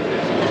boat. Yeah.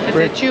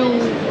 They're dual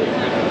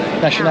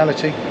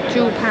nationality.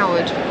 Dual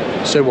powered.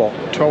 So what?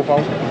 12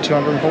 volt,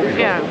 240 volt?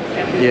 Yeah.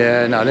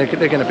 Yeah, no, they're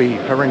going to be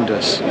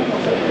horrendous.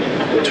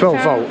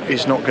 12 volt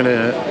is not going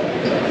to.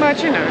 Well,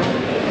 do you know?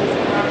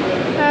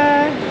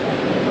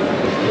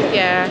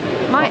 Yeah.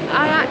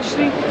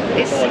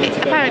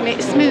 Apparently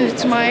it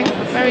smooths my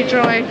very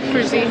dry,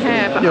 frizzy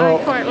hair, but I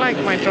quite like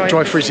my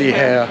dry frizzy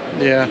hair.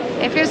 Yeah.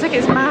 It feels like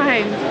it's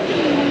mine.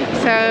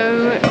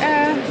 So,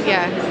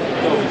 yeah.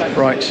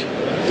 Right.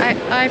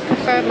 I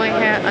prefer my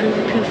hair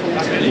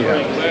unpoofled.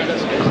 Yeah.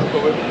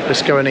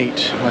 Let's go and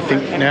eat. I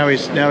think now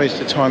is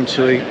the time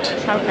to eat.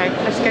 Okay,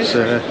 let's go.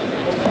 So,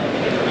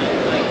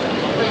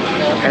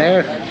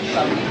 hello.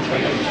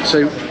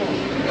 So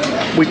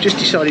we've just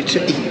decided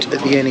to eat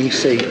at the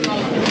NEC.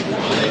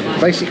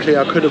 Basically,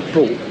 I could have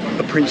brought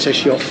a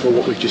princess yacht for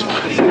what we've just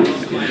paid.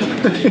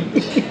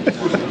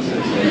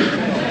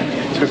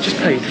 So I've just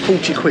paid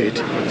 40 quid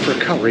for a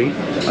curry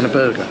and a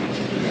burger.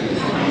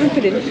 I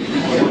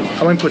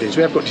won't put it. So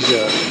we have got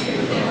dessert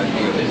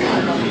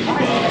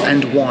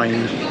and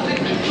wine.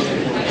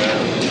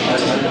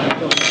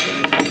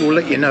 We'll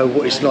let you know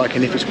what it's like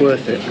and if it's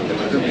worth it.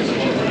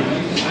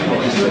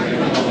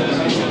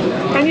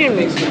 Onion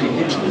rings.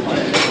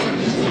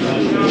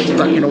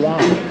 Back in a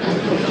while.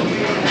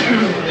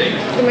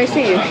 Can I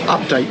see you?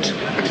 Update.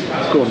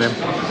 Go on then.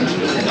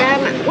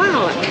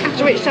 Well,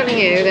 after Rich telling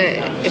you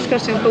that it's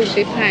costing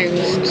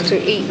 £40 to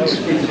eat,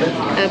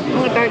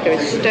 my burger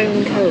is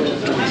stone cold,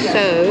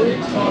 so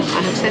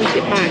I have sent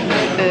it back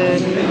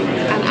and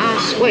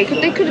asked. Well,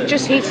 they could have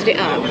just heated it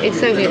up.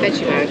 It's only a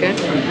veggie burger,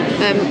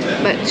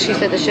 but she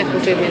said the chef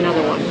will do me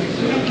another one.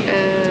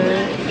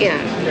 Yeah.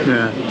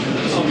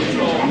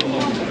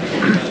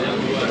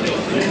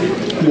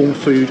 Warm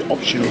food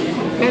optional. I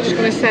was just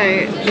going to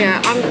say,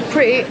 yeah, I'm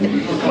pretty,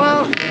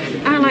 well,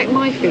 I like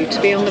my food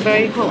to be on the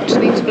very hot,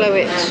 need to blow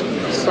it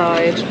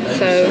side,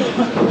 so,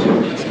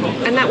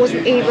 and that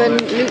wasn't even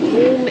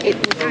lukewarm, it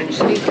was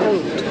actually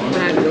cold.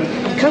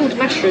 Cold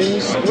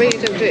mushrooms really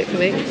don't do it for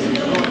me.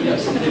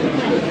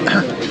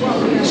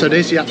 So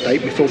there's the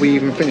update before we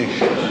even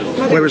finish.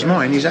 Whereas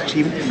mine is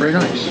actually very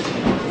nice.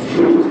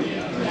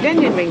 The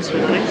onion rings were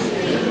nice.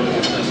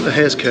 The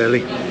hair's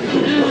curly.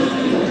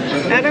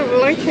 I don't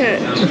like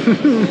it.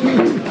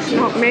 It's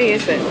not me,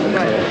 is it?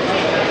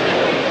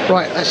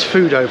 Right, that's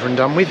food over and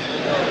done with.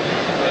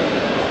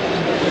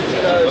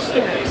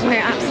 We're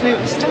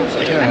absolutely stuffed.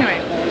 Yeah. Anyway,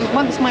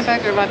 once my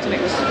burger arrived and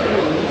it was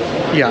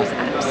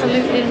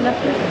absolutely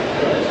lovely.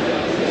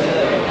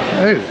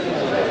 Oh,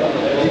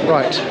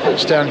 right,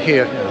 it's down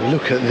here.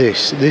 Look at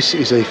this. This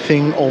is a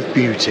thing of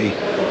beauty.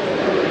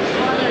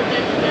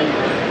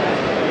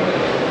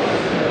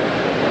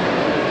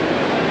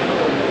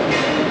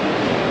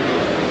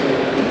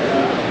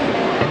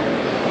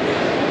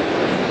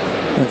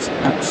 That's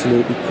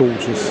absolutely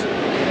gorgeous.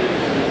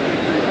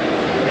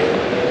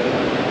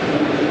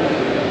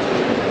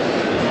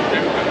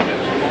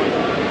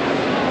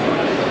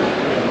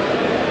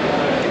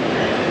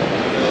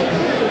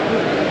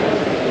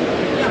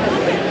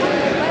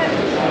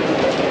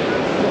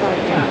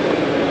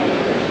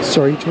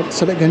 Sorry,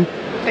 say that again.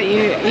 But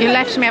you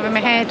left me having my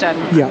hair done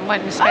and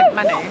went and spent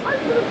money.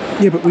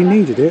 Yeah, but we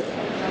needed it.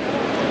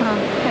 Oh,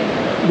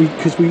 okay.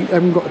 Because we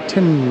haven't got a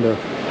tender.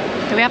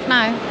 Do we have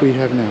now? We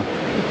have now.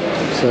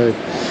 So,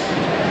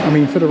 I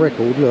mean, for the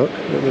record, look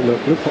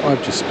what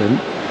I've just spent,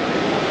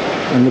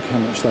 and look how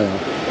much they are.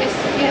 It's,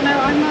 you know,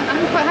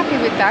 I'm quite happy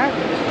with that.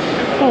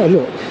 Oh,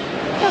 look.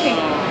 Okay.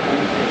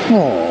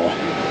 Oh,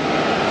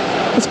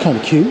 that's kind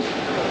of cute.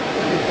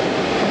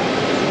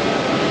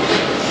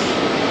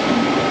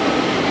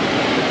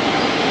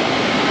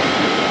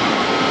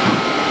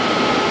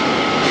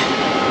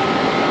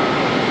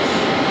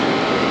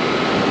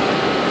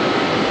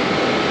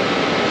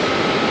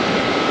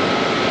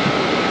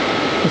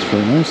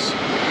 nice.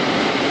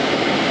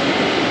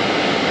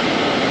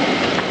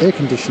 Air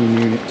conditioning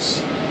units,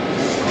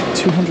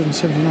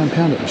 £279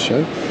 at the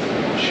show.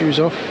 Shoes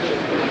off.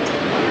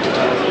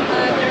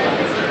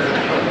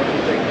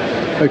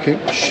 Okay,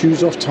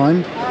 shoes off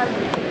time.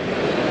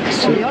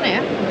 So, are we on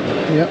here?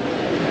 Yep.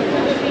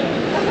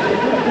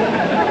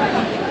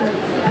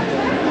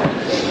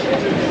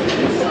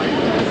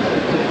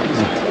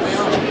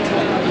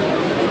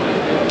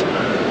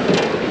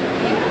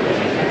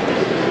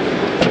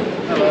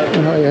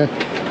 Oh yeah.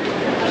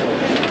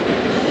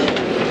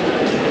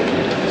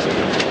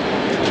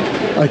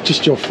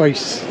 Just your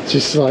face,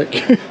 just like.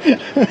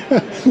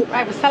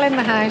 Right, we're selling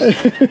the house.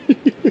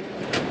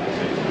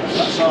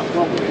 That's our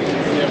problem.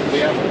 We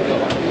haven't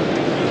got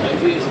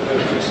 5 years ago.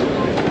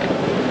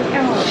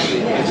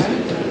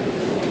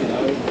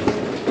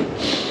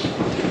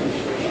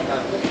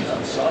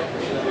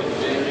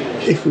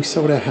 If we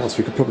sold our house,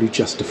 we could probably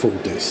just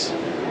afford this.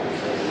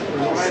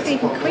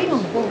 Stephen Queen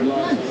on the wall.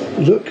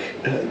 Look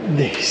at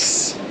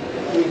this.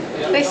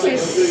 This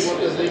is.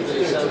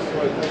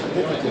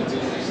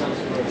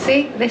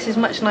 See, this is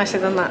much nicer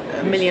than that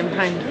 £1 million.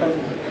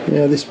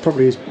 Yeah, this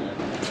probably is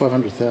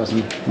 500,000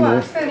 more.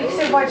 Well, still, you can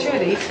still buy 2 of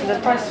these for the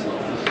price of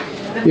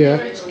the Yeah.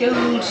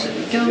 gold,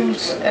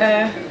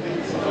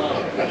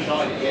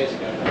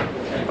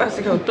 what's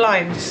it called?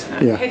 Blinds.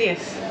 Yeah.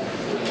 Hideous.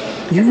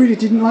 You really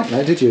didn't like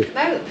that, did you?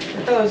 No, I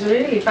thought it was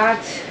really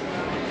badly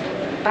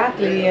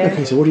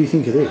Okay, so what do you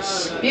think of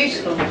this?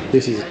 beautiful.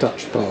 This is a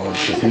Dutch barge, I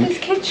Look at think. this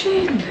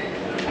kitchen.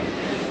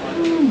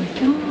 Oh my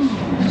god.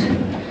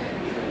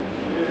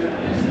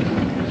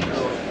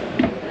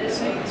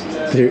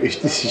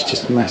 This is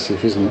just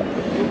massive, isn't it?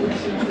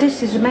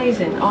 This is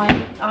amazing.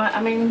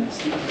 I mean,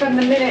 from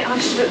the minute I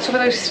stood at top of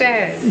those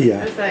stairs,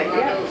 Yeah. I was like,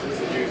 yeah,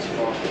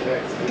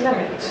 love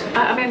it.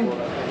 I mean,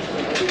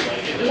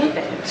 love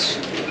it.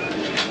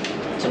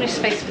 There's only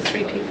space for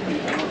 3 people.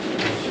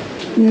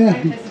 Yeah.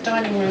 There's a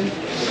dining room.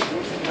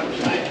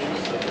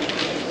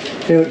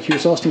 Eric, you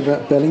was asking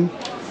about belling.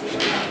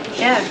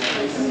 Yeah.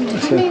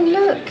 So- I mean,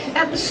 look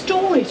at the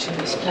storage in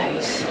this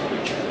place.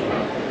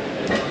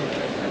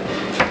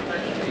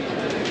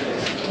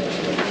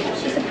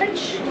 It's a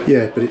fridge.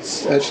 Yeah, but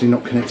it's actually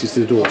not connected to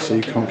the door, so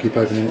you can't keep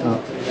opening it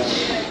up.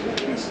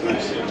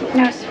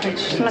 No, it's a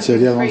fridge. It must So be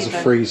the other one's a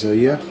freezer,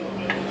 yeah?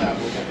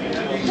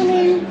 I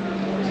mean,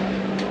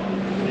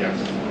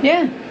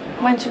 yeah.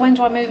 When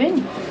do I move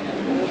in?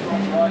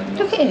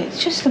 Look at it. It's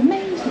just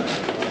amazing.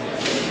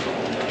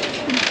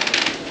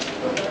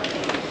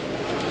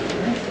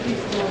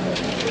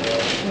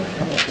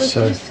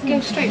 So Just go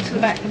straight to the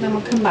back and then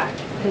we'll come back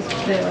because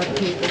there are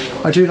people.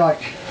 I do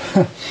like.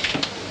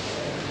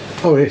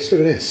 Oh yes,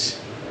 look at this.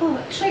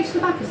 Oh, straight to the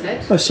back, is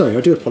it? Oh, sorry,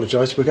 I do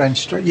apologise. We're going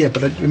straight. Yeah,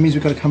 but it means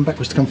we've got to come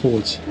backwards to come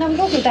forwards. No, we've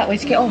got to go that way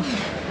to get off.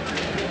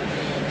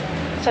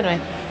 So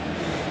anyway.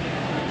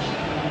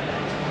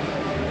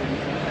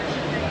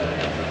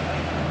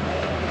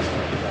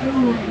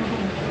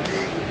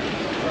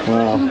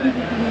 Wow.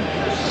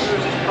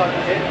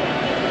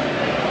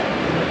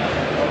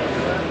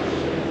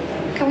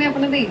 Can we have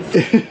one of these? I'm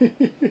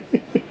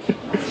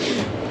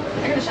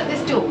going to shut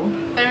this door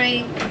very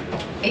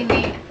in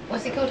the,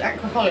 what's it called,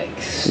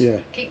 alcoholics.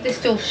 Yeah. Keep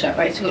this door shut,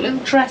 right? So we've got a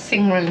little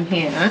dressing room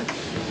here.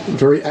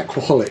 Very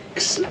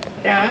aquaholics.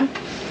 Yeah.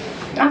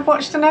 I've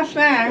watched enough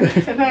now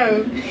to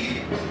know.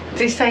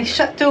 They say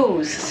shut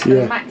doors for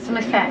Yeah. maximum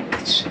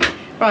effect.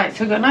 Right,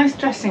 so we've got a nice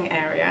dressing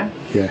area.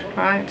 Yeah.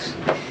 Right.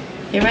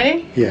 You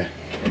ready? Yeah.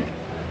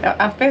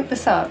 I've built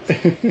this up. Look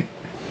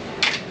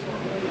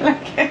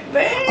at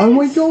this. Oh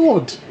my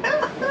god.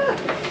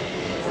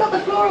 It's not the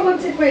floor I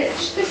wanted,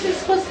 Rich.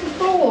 This was the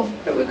floor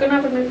that we're going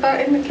to have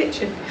in the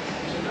kitchen.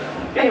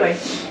 Anyway.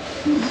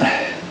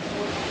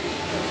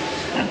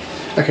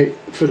 Okay,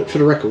 for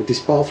the record, this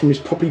bathroom is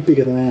probably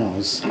bigger than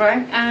ours.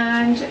 Right,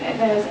 and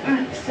there's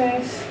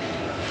access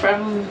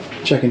from,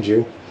 Jack and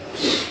Jill.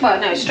 well,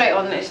 no, straight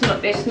on. It's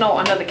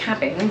not another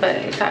cabin, but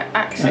it's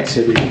access. That's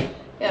it.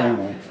 Yeah.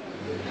 Downway.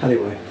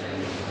 Alleyway.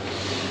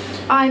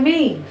 I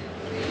mean,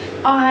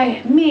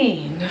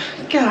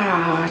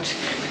 God,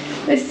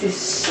 this is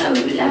so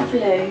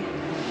lovely.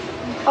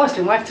 Oh, it's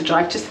been worth to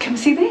drive just to come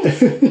see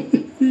this.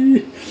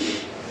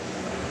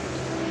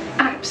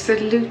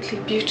 Absolutely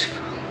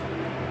beautiful.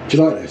 Do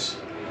you like this?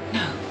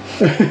 No.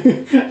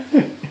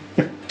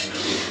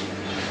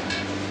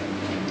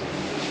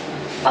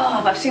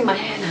 Oh, but I've seen my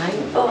hair now.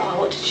 Oh,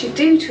 what did she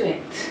do to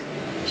it?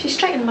 She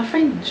straightened my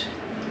fringe.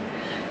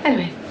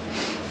 Anyway,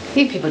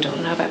 you people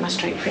don't know about my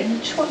straight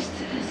fringe. What is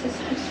this?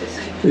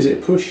 Is it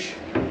a push?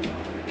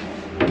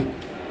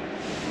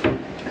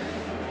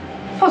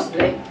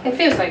 Possibly. It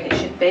feels like it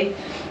should be.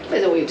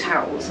 There's all your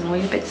towels and all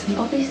your bits and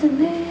bobbies in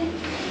there.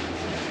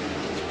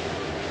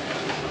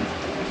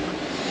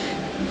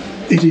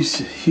 It is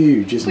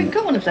huge, isn't We've it?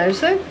 got one of those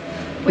though.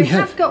 We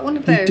have got one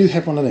of those. We do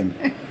have one of them.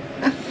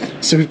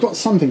 So we've got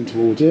something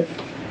towards it.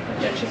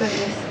 Don't you go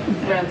this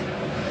round?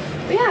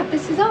 But yeah,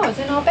 this is ours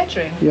in our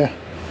bedroom. Yeah.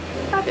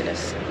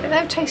 Fabulous.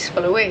 How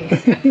tasteful are we?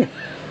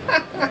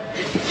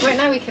 Right,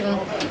 now we can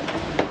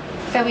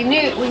So we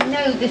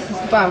know this is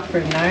the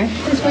bathroom now.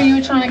 Is this where you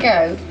were trying to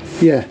go?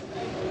 Yeah.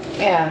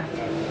 Yeah.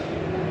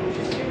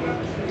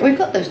 We've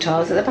got those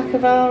tiles at the back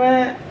of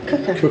our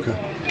cooker.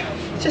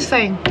 Just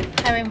saying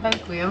how in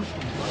vogue we are.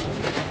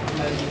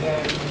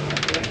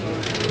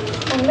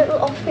 Oh, a little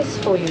office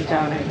for you,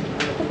 darling.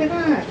 Look at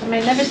that. I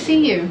may never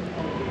see you.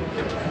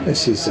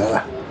 This is,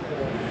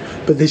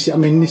 but this, I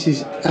mean, this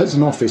is as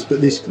an office,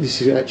 but this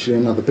is actually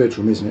another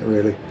bedroom, isn't it?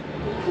 Really?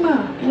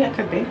 Well, yeah, it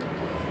could be.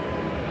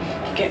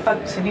 You get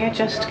bugs in here,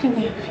 just can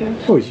you? If you...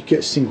 Oh, you get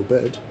a single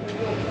bed.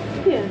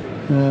 Yeah.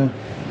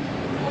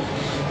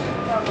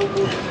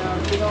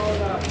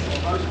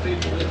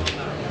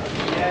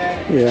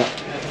 Yeah.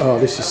 Oh,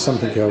 this is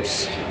something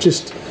else.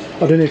 Just,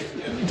 I don't know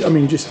if, I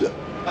mean, just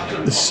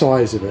the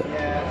size of it.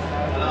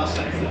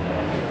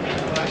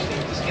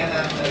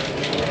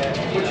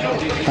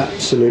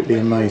 Absolutely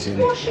amazing.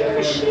 Washing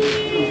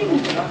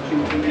machine.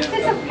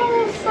 There's a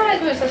full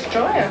size. There's a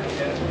dryer.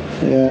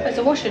 Yeah. There's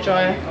a washer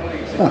dryer.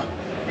 Ah.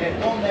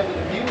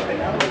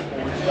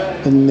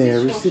 And there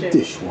is the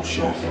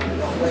dishwasher.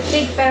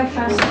 Big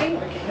Belfast sink.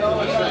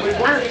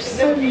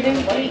 Absolutely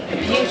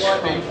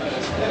beautiful.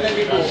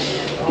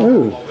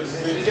 Oh.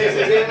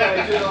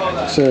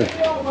 So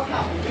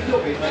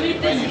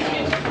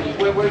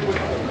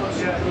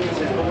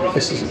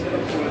this is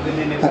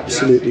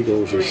absolutely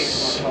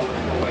gorgeous.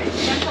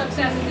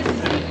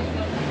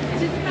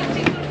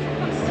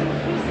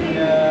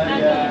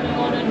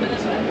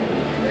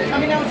 I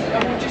mean, I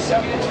would just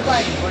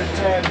explain,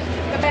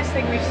 but The best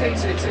thing we've seen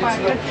since by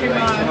a country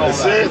mile.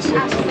 That's it.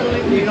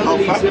 Absolutely. Oh,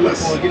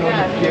 fabulous.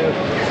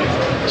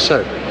 Yeah.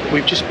 So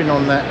we've just been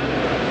on that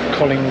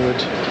Collingwood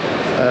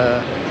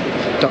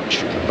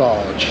Dutch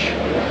barge.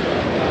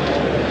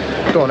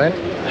 Go on then.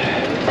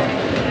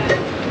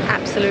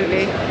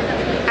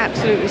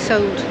 Absolutely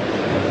sold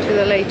to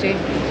the lady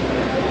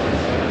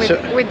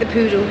with the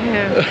poodle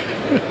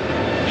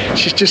hair.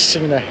 She's just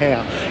seen her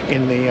hair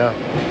in the.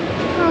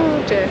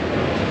 Oh dear.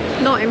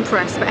 Not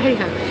impressed, but hey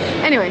ho.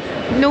 Anyway,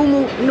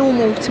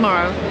 normal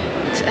tomorrow.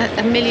 It's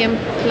a million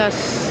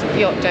plus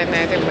yacht down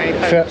there, didn't we?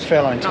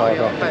 Fairline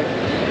Targa.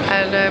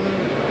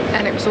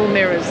 And it was all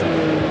mirrors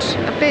and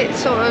a bit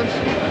sort of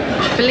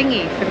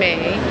blingy for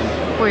me.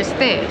 Whereas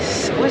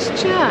this was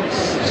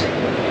just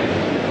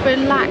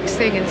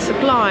relaxing and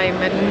sublime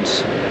and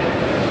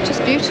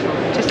just beautiful.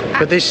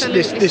 But this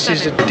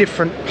is a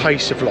different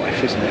pace of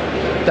life, isn't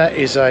it? That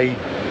is a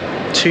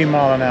 2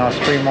 mile an hour,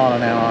 3 mile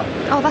an hour.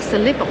 Oh, that's the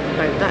live on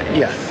boat, that is.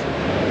 Yeah.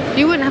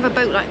 You wouldn't have a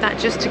boat like that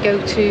just to go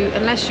to,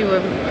 unless you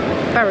were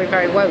very,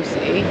 very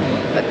wealthy.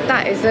 But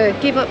that is a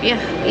give up your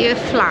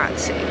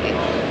flat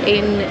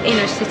in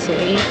inner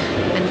city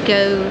and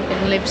go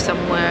and live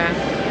somewhere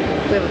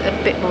with a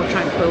bit more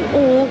tranquil,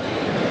 or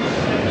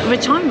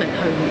retirement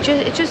home,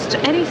 just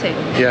anything.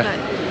 Yeah.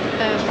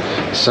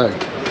 Like, So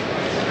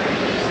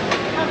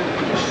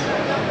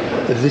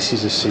this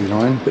is a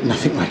Sealine, but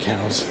nothing like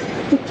ours.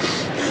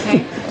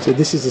 okay. So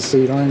this is a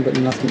Sealine, but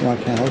nothing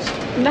like ours.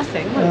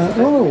 Nothing.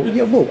 Oh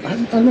yeah, well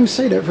I'm going to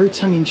say that very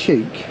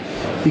tongue-in-cheek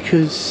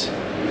because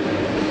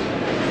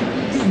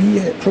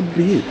yeah, it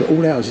probably is, but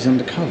all ours is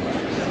undercover.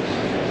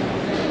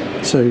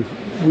 So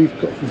we've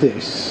got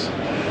this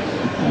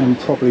and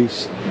probably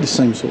the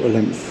same sort of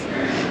length.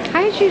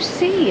 How did you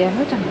see?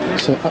 I don't know.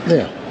 So up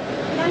there.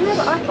 I know,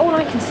 but all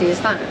I can see is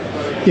that.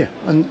 Yeah,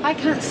 and I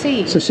can't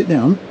see. so sit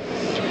down.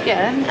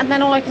 Yeah, and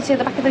then all I can see are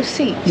the back of those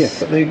seats. Yeah,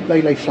 but they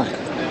lay flat.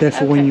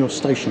 Therefore, when you're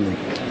stationary.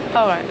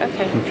 All right.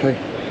 Okay. Okay.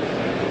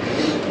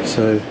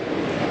 So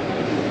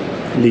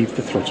leave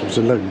the throttles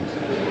alone.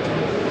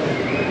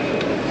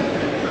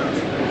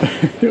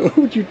 What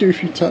would you do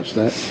if you touched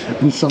that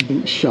and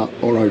something shut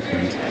or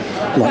opened,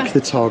 like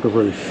the Targa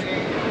roof?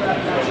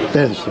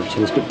 They're the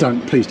throttles, but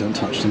please don't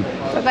touch them.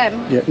 For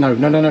them? Yeah. No.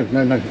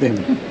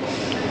 Them.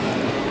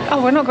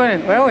 Oh, we're not going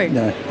anywhere, are we?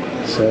 No.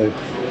 So.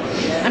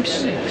 I'm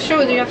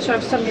sure that you have to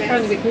have some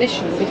kind of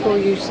ignition before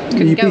you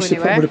can You'd go be surprised.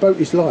 anywhere. Well, the boat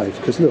is live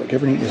because look,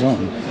 everything is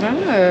on.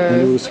 Oh.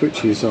 And all the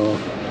switches are.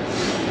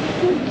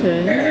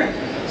 Okay.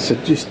 So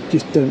just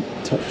don't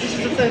touch. This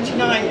is the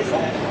 39, isn't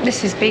it?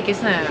 This is big,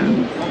 isn't it?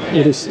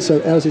 It is.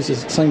 So ours is the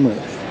same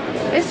width.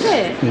 Is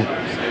it? Yeah.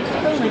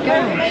 Oh my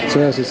gosh.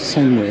 So ours is the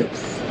same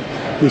width.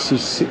 This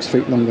is 6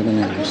 feet longer than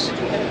ours.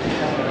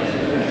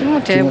 Oh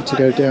Do dear. you want to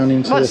go down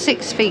into What's the...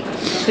 6 feet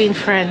between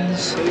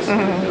friends?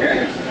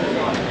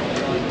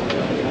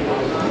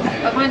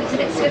 But mine is a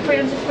bit slippery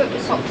under foot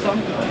with socks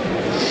on.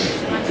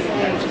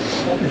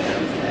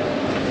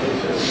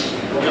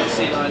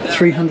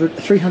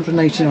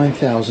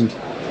 389,000.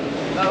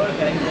 Oh,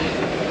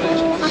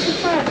 I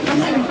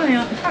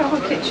prefer our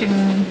kitchen,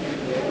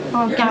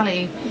 our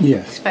galley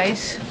Yeah.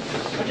 space.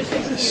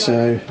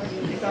 So,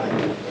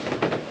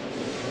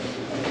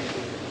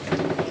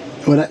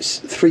 well, that's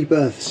 3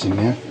 berths in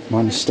there,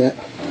 minus step.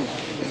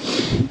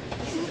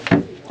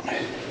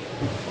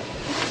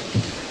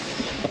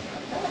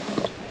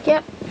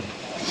 Yep.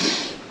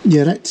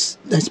 Yeah, that's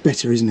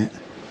better, isn't it?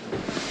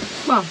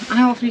 Well,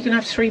 how often you can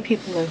have 3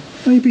 people though?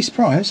 Oh, you'd be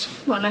surprised.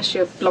 Well, unless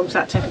you belong to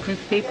that type of group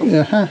of people.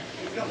 Yeah. Huh?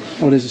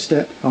 Oh, there's a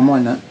step. I'll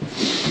mind that.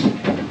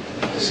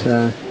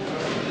 So,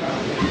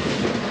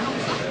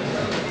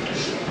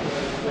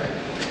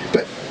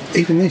 but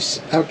even this,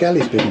 our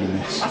galley's bigger than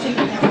this. I think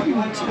we have what you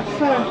want to.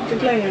 For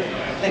the layer.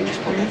 Then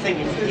just put the thing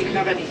in. You can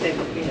have anything.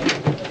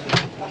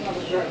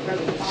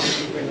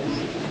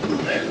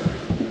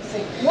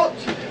 What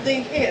the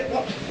here?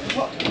 What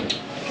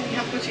can you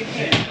have put in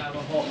here? Have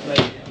a hot plate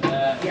in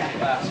there, Yeah.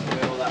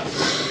 basket, all that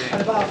sort of thing.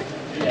 And a bar.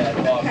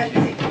 Yeah,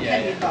 barbecue.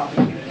 Kenyan bar.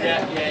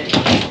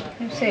 Yeah.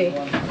 You see?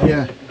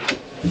 Yeah,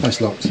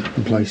 that's locked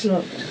in place.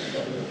 Look.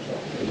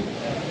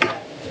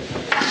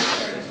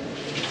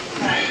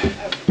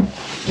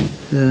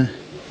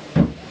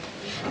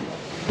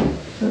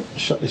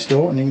 Shut this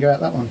door and then go out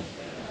that one.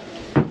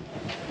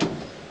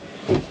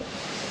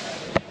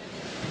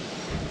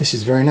 This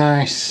is very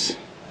nice.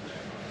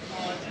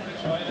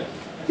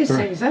 This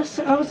saves us.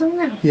 I was on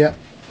there. Yeah.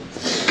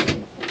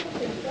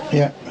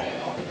 Yeah.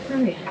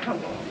 Oh, yeah.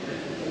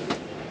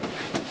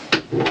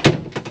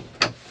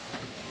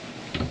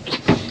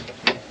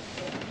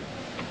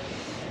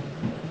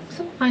 It's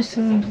all nice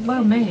and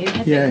well made.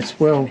 Isn't Yeah, it? it's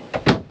well.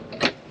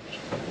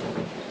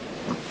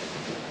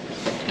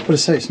 But I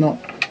say it's not.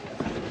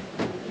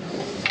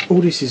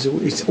 All this is.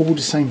 It's all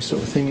the same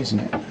sort of thing, isn't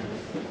it?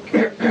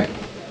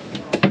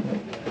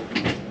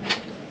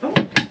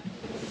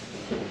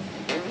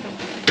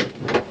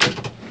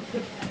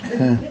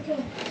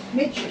 Little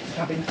midgets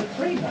cabin for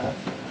free now.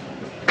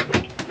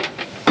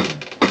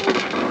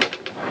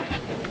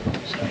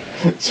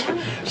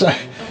 So,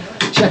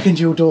 Jack and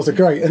Jill doors are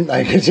great, aren't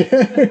they? 'Cause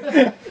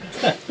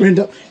you end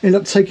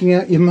up taking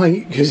out your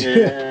mate because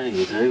Yeah,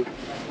 you do.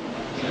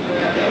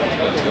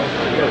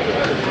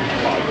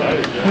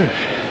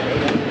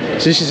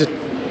 So this is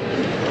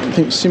I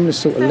think similar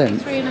sort of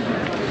length.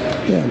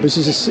 33.5. Yeah, but this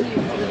is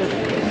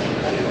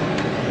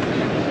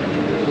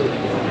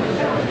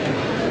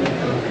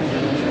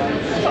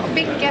Got a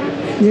big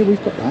yeah,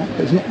 we've got that,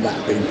 but it's not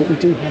that big, but we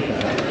do have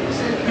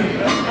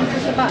that.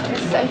 It's about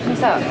this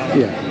opens up.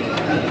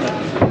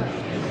 Yeah.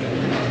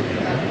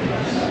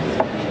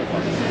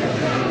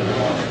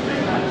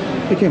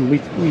 Again,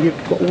 we've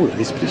got all of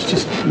this, but it's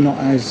just not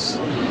as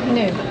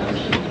New.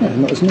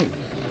 not as new.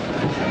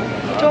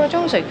 Do our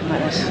doors open like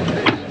this?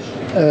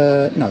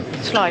 No.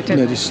 Slide, don't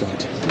No, they? just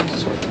slide.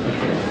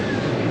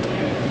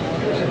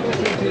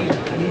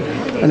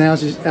 And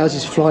ours is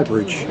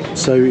flybridge,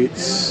 so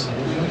it's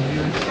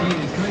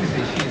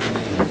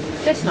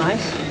That's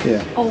nice.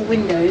 yeah. All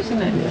windows,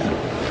 isn't it? Yeah.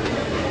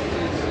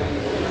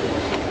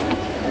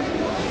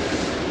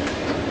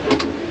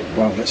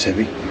 Wow, that's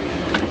heavy.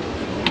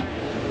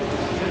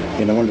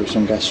 Yeah, no wonder it's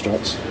on gas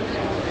struts.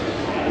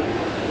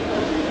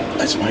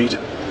 That's made.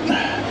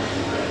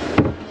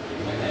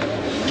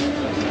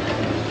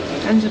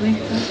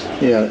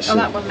 Underneath. Yeah, that's Oh, it.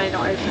 that one may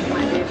not open. It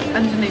might be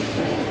underneath.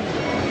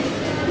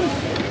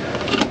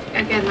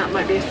 Again, that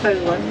might be a faux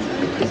one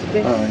because of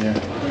this. Oh yeah.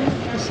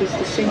 This is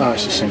the sink. Oh,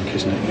 it's a sink,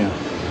 isn't it? Yeah.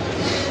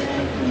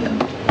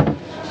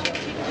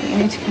 You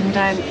need to come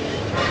down.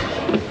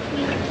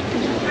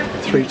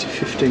 3 to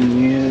 15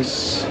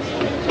 years.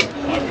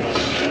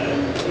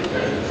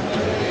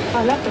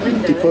 I love the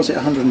window. Deposit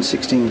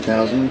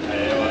 116,000.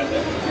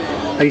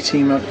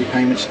 18 monthly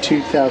payments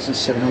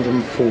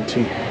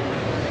 2,740.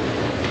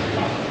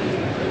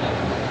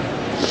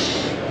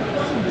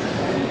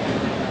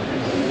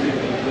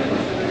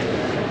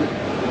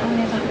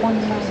 Only that one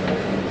line.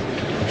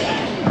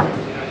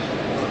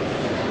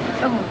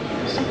 Oh,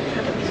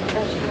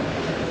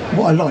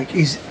 What I like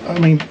is, I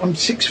mean, I'm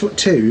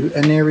 6'2",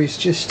 and there is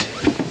just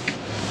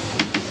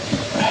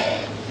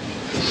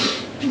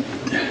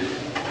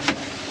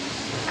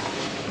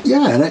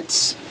yeah,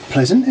 that's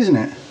pleasant, isn't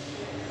it?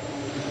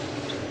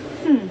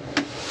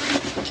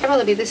 I'd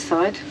rather be this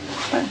side,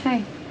 but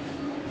hey.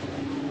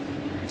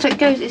 So it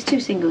goes. It's two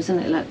singles, isn't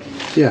it? Look.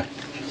 Yeah.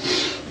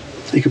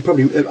 You could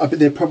probably, I bet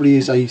there probably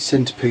is a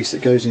centrepiece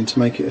that goes in to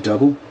make it a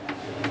double,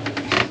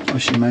 I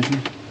should imagine.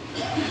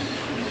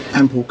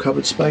 Ample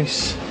cupboard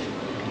space.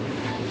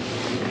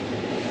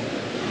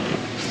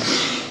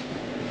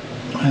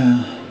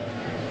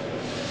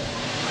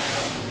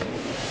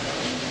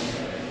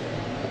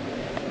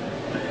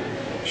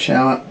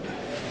 Shower.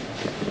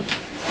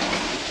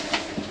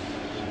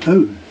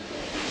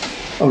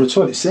 Oh, the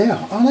toilet's there.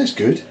 Oh, that's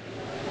good.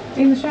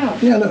 In the shower.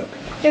 Yeah, look.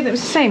 Yeah, that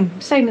was the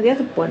same with the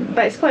other one,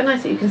 but it's quite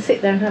nice that you can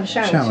sit there and have a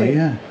shower, Shower, too.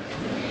 yeah.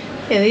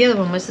 Yeah, the other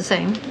one was the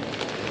same.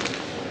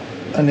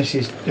 And this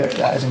is, that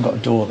hasn't got a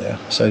door there,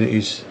 so it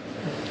is.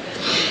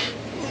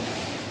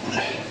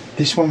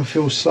 This one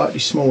feels slightly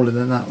smaller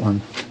than that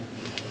one.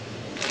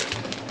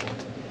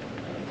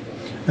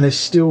 And there's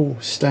still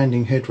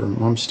standing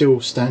headroom. I'm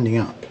still standing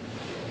up.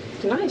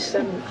 Nice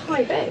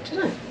high bed,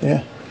 isn't it?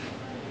 Yeah.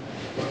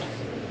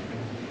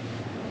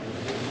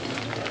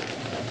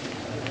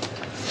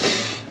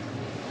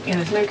 Yeah,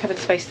 there's no cupboard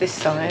space this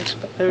side,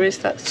 but there is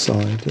that.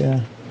 Side,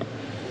 yeah.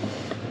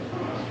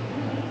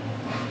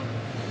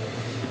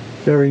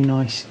 Very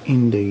nice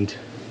indeed.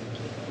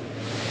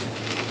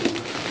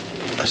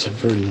 That's a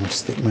very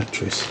nice thick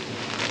mattress.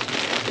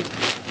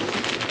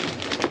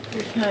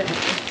 No.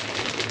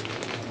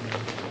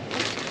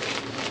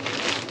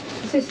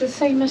 Is this the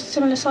same as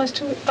similar size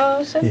to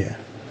ours then? Yeah.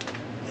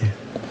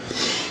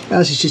 Yeah.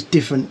 Ours is just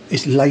different.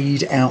 It's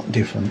laid out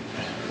different.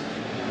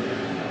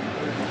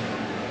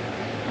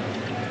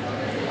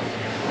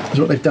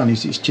 So what they've done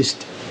is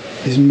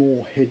there's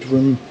more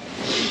headroom.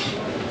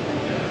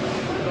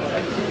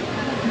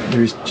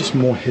 There is just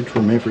more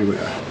headroom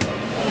everywhere.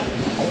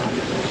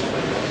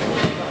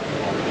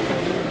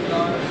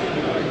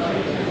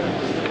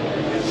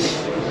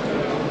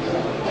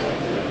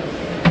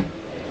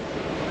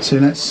 So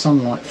that's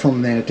sunlight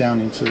from there down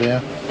into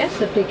there. That's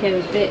a big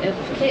old bit of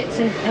kit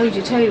to hold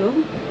your table.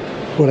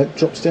 Well, it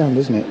drops down,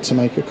 doesn't it, to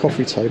make a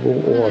coffee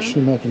table, or I should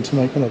imagine to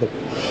make another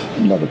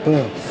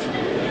berth.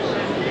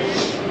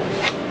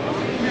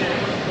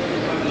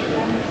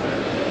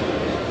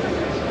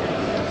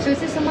 So is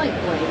this a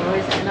microwave or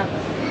is it another?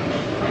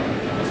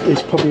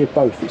 It's probably a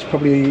both. It's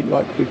probably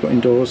like we've got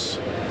indoors.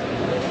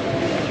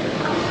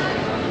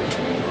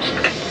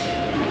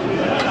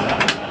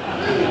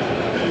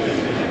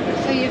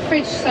 So your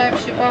fridge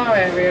serves your bar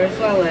area as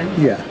well then?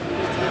 Yeah.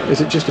 Is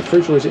it just a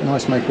fridge or is it an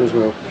ice maker as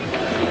well?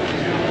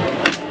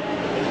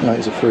 No,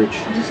 it's a fridge.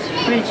 Just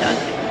a fridge.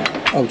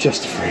 Oh,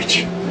 just a fridge.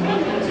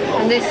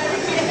 And this...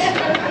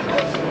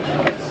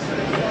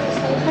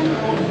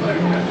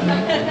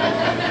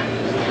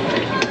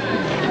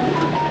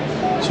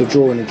 So a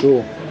drawer in a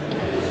drawer.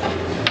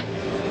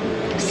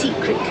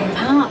 secret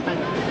compartment.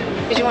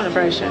 Did you want a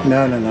brochure?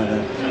 No.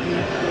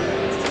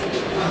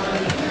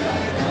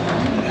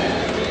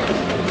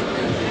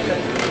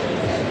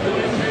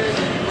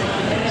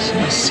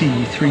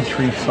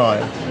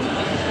 C335.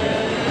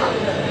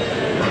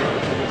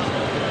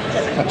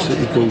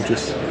 Absolutely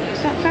gorgeous.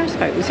 That first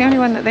boat was the only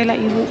one that they let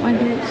you walk my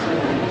boats.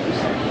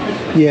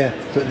 Yeah,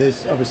 but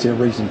there's obviously a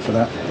reason for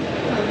that.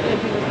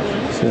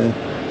 So,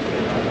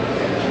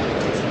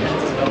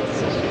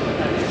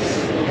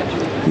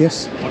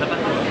 yes. Do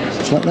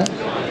you like that?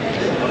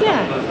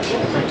 Yeah,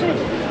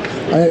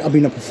 I do. I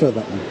mean, I prefer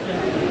that one.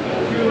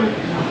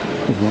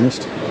 To be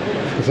honest, I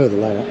prefer the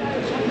layout.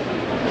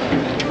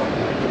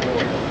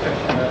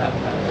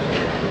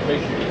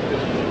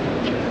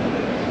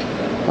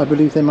 I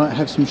believe they might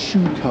have some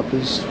shoe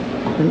covers.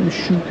 Remember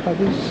shoe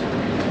covers?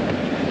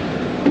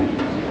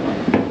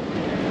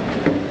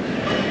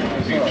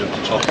 Just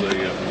the top of the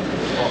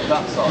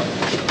that side.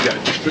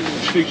 Yeah, just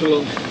street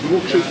along.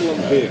 Walk straight along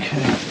here.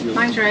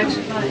 Mine's red.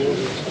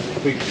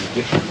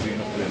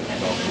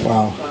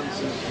 Wow.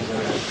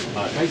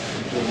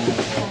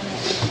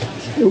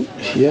 Oh,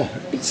 yeah, a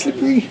bit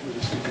slippery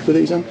with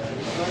these on.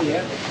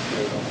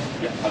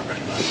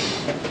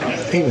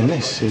 Even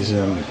this is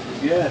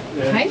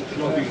Okay.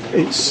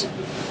 it's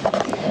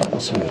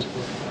what's the word?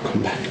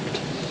 Compact.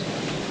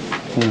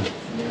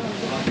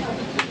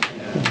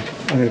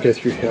 I'm going to go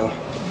through here.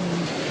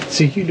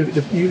 See, you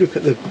look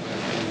at the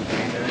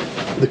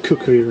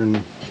cooker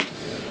and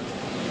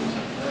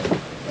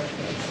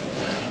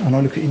I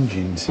look at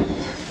engines. You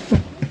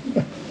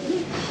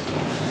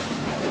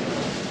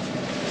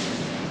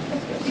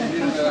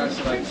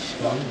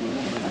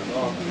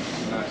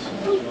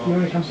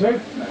want to come through?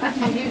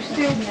 You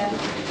still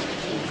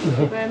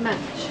very much.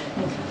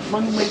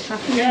 One-way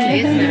traffic,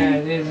 isn't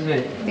it? Isn't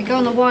it? You go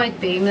on the wide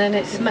beam, then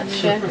it's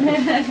much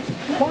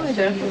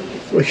wider.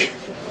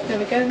 There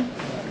we go.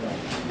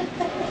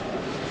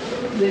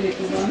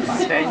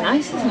 It's very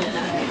nice, isn't it?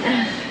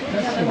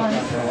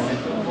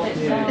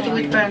 Bit of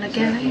wood burner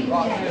going.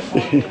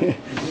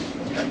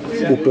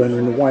 Wood burner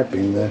in the wide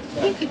beam there.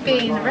 You could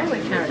be in a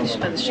railway carriage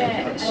by the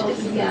shape of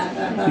this.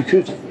 You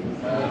could.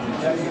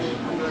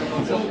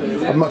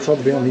 I'd much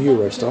rather be on the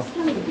Eurostar.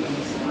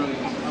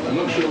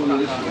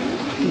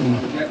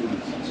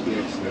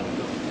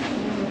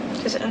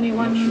 Is it only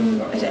one?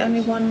 Is it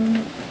only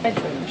one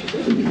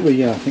bedroom? Well,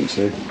 yeah, I think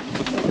so.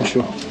 For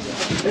sure.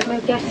 There's no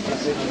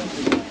guests.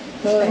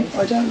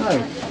 I don't know.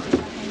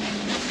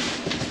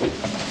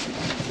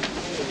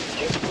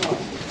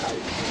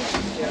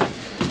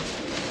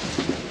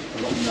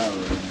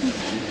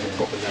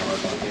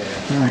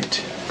 Right.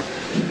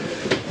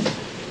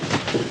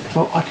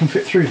 Well, I can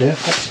fit through there.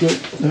 That's good.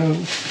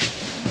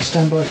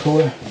 Standby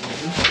collar.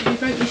 You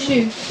broke your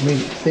shoe. I mean,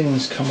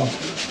 things come off.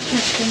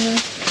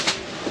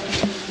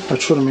 I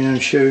trod on my own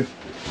shoe,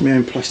 my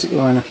own plastic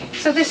liner.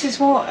 So this is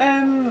what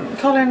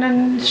Colin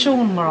and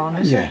Sean were on,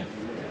 is Yeah. it?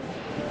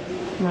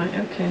 Right,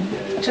 okay.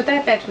 So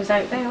their bed was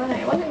out there, wasn't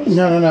it? Wasn't it?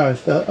 No.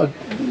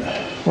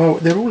 Well,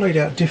 they're all laid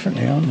out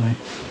differently, aren't they?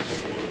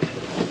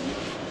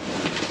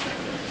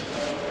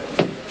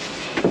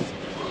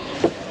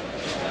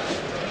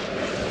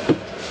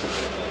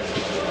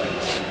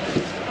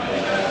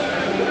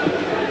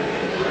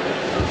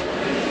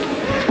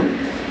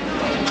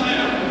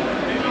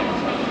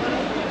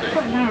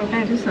 Quite a narrow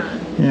bed, isn't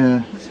it?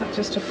 Yeah. Is that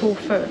just a 4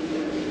 foot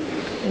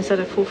instead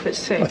of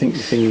 4'6"? I think the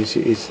thing is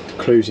the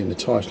clue's in the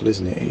title,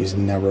 isn't it? It is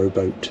narrow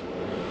boat.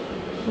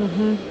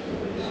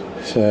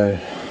 So,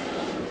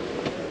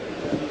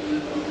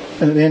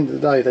 and at the end of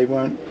the day, they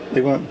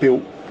weren't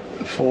built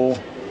for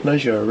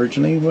leisure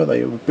originally, were they?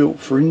 They were built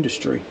for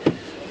industry.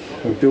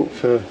 They were built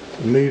for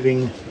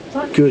moving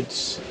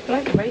goods. I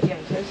like the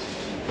radiators.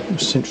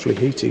 centrally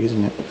heated,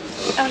 isn't it?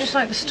 I just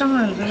like the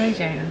style of the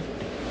radiator.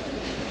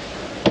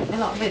 A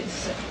lot of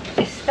it's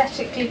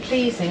aesthetically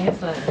pleasing,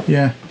 isn't it?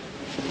 Yeah.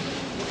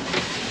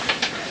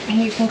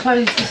 And you can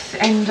close this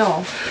end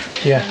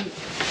off. Yeah.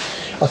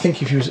 I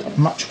think if he was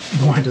much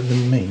wider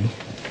than me,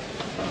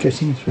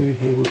 getting through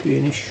here would be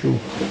an issue.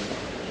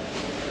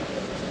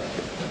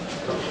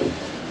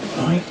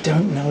 I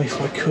don't know if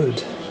I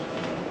could.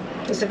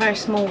 It's a very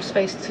small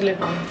space to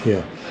live on.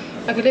 Yeah.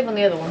 I could live on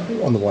the other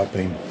one. On the wide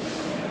beam.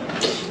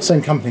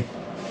 Same company.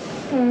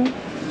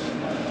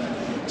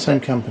 Same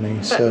company.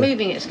 But so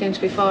moving it's going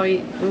to be far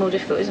more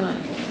difficult, isn't it?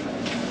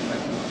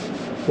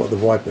 what, the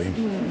wide beam?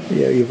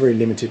 Yeah, you're very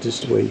limited as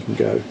to where you can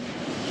go.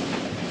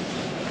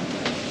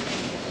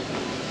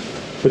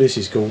 But this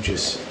is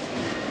gorgeous.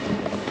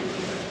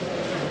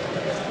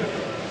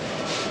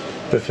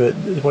 But for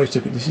the way to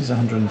look at this, is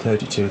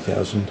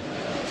 132,000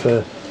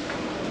 for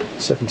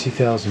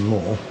 70,000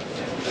 more.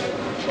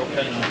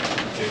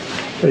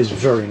 It is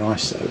very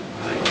nice though.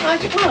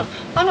 Well,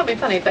 I'm not being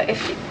funny, but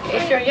if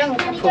you're a young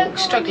couple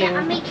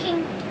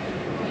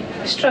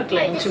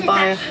struggling to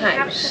buy a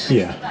house,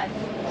 Yeah.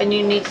 and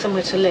you need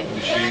somewhere to live,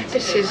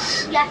 this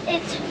is you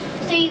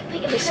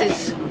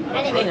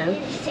know,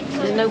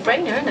 it's a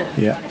no-brainer, isn't it?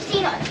 Yeah.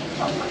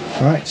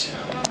 Right.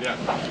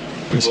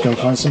 Let's go and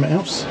find something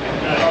else.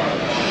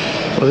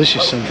 Well, this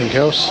is something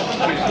else.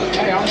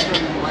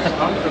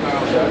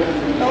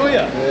 Oh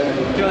yeah.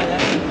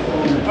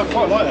 I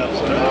quite like that.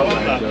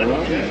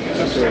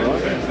 That's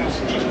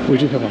alright. We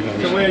do have one of So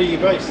those. where are you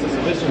based as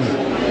a business?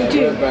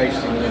 We're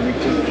based in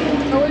Leamington.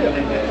 Oh yeah.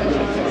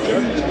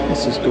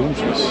 This is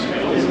gorgeous.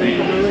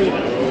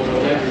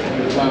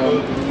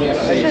 So,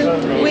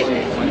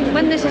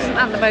 when this isn't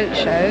at the boat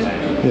show,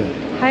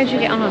 Yeah. how do you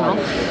get on and off?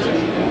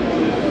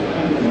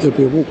 There'll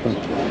be a walkway.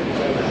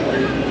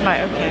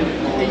 Right, okay.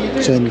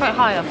 So, It's quite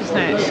high up, isn't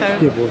it? So,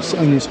 yeah, well, it's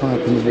only as high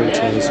up in the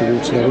water as the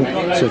water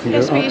level, so you can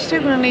yes, go but you're up.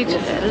 still going to need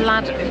a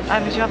ladder.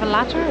 Do you have a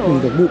ladder or?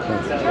 The walkway.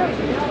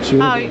 So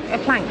Oh, a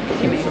plank,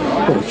 you mean?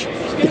 walkway.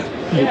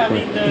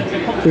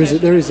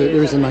 There is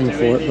a name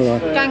for it, but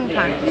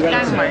Gangway.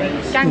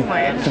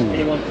 Gangway.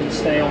 Anyone can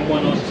stay on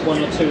one or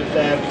two of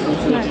their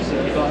water lodges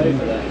that you've got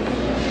over there.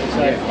 So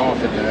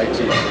Half an hour,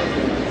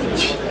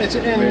 Is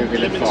it in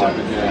moving at Leamington? 5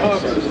 an hour.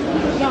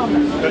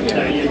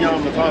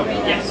 Yarmouth Harbour.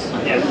 yes,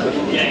 yeah.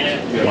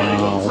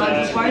 Wow.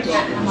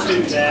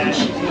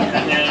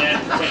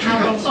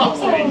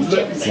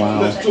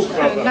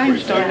 Wow.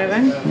 Lounge diner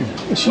then.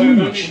 It's We've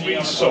huge. only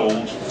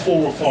resold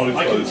 4 or 5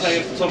 I can boats tell you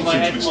off the top of my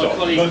head, since we my started.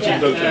 colleague Boats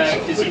Jack,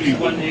 and is the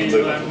one who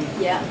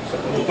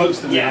the boats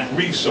that yeah.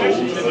 we've resold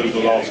over the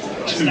last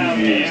 2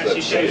 years, actually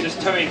let's shows say, us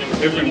towing them.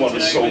 everyone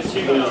has sold for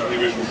more than the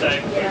original So,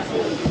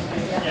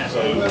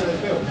 So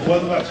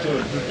whether that's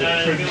going to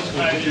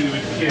do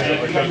with kids, I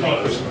don't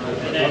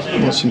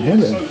know. What's in here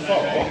then? So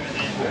far,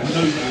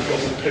 nobody's got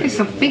the It's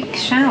a big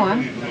shower.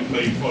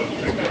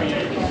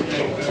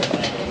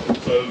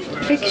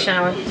 Big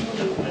shower.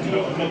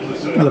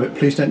 I love it.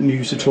 Please don't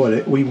use the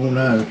toilet. We will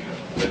know.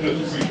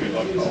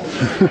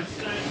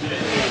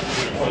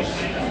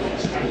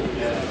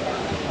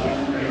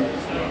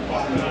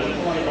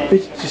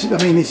 It's just, I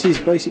mean, this is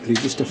basically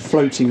just a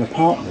floating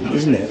apartment,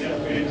 isn't it?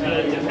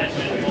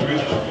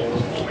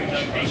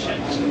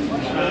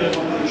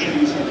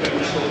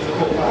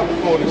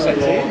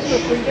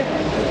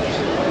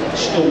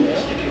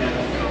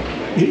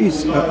 It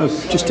is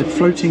just a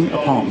floating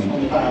apartment.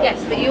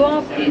 Yes, but you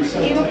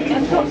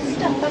have got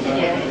stuff, haven't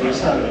you?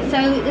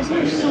 So there's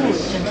no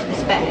storage under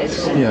this bed.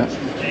 Yeah.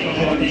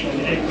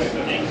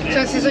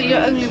 So this is your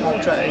only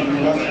wardrobe.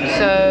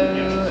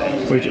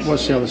 So, Wait,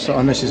 what's the other side?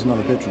 Unless there's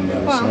another bedroom the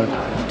other well, side.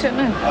 I don't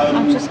know.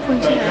 I'm just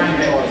pointing it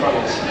out.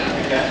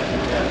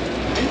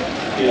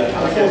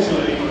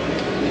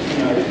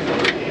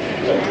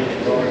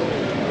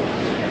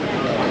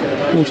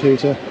 Water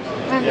heater.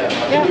 Yeah.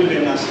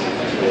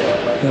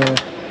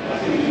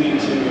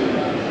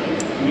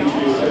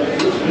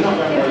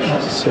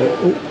 That's, oh,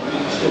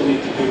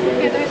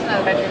 Yeah, there is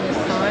another bedroom this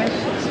side.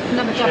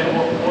 Another double.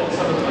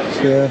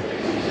 yeah.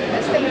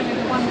 There's still only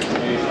the one.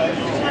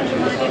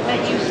 They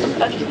use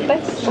both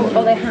beds.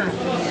 Oh, they have.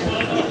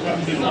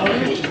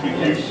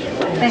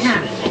 They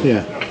have.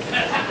 Yeah.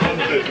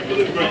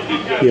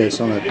 Yeah, it's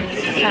on it.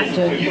 Can't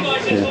do it.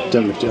 Yeah,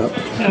 don't lift it up.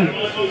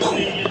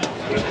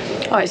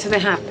 Alright, so they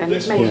have then.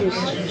 It's made use.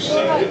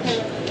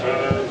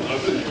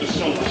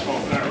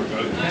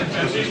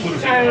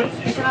 So,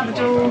 it's another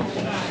door.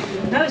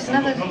 No, it's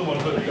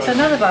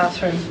another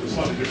bathroom.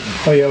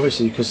 Oh yeah,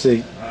 obviously, because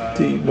the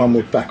one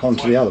would back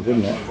onto the other,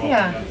 wouldn't it?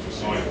 Yeah.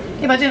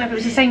 Yeah, but I don't know if it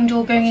was the same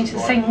door going into the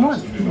same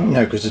one.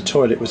 No, because the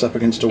toilet was up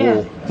against a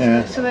wall.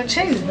 Yeah. So there are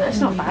two. That's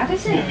not bad,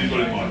 is it?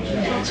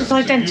 So it's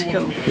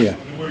identical. Yeah.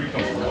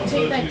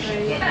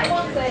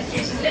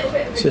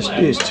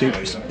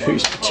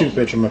 It's a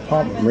two-bedroom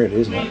apartment, really,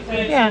 isn't it?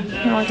 Yeah,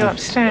 you want to go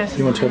upstairs.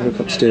 You want to have a look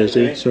upstairs,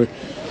 do you? So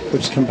we'll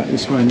just come back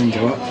this way and then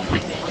go up.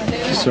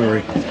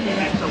 Sorry.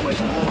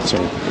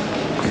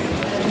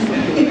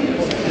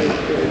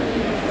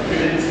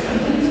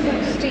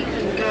 Steep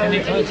and go.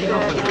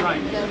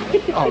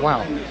 Oh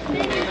wow.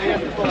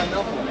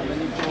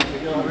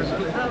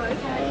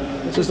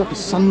 So it's like a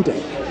sun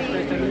deck.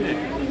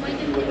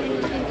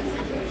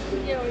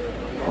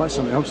 Oh, that's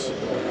something else.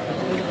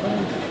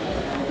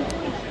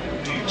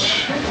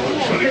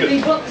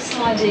 We've got the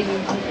sliding.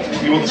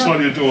 You want the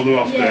sliding door on the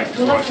off deck?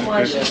 Well, Right,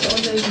 otherwise, okay. just on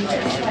those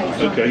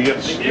space. Okay,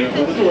 yes. Yeah.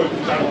 Well, the door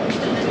opens down.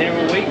 Here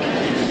all week.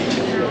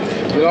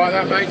 You like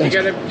that, mate? You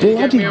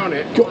get me on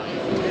it?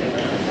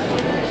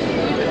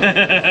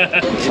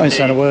 Don't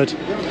say a word.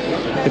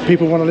 If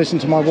people want to listen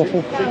to my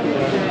waffle.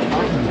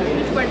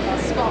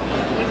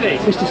 You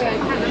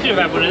should have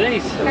had one of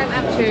these. Don't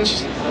have to.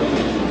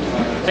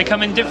 They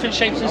come in different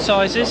shapes and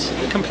sizes,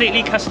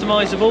 completely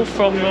customisable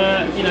from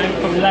you know,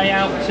 from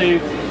layout to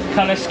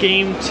colour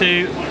scheme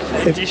to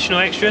additional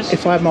extras.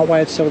 If I had my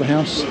way, I'd sell the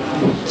house.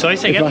 Sorry,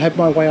 say If again? I had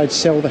my way, I'd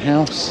sell the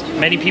house.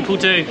 Many people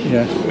do.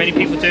 Yeah. Many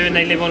people do, and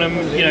they live on them,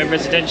 you know,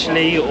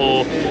 residentially,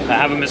 or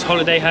have them as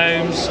holiday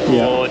homes,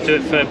 Yeah. or do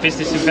it for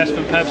business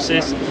investment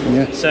purposes.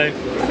 Yeah. So, I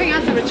think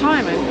as a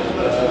retirement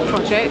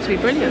project, it'd be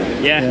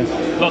brilliant. yeah,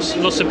 lots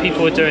of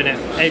people are doing it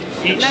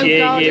each No year,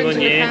 garden year to on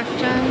look year.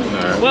 after.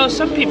 Well,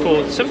 some people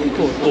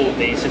have bought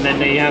these, and then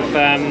they have,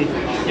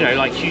 you know,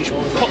 like huge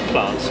pot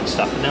plants and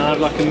stuff, and they'll have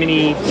like a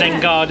mini Zen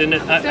garden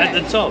at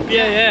the top.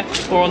 Yeah,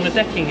 or on the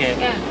decking here.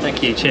 Yeah.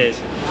 Thank you. Cheers.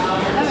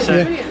 That was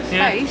So, brilliant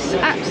yeah. space,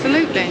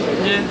 absolutely.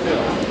 Yeah.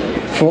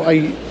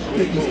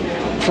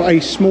 For a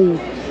small,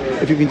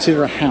 if you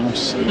consider a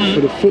house,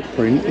 for the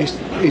footprint,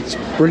 it's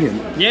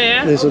brilliant.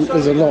 Yeah. There's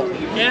a lot.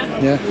 Yeah.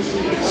 Yeah.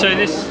 So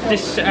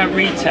this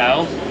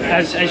retail,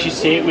 as you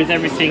see it, with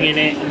everything in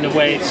it and the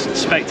way it's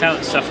spec'd out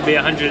and stuff, will be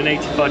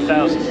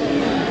 185,000.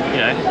 You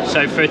know,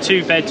 so for a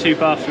 2-bed,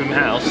 2-bathroom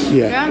house,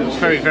 Yeah. it's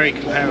very, very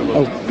comparable.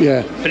 Oh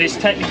yeah. But it's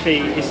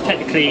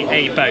technically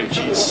a boat.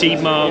 It's sea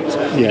marked.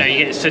 You Yeah. know, you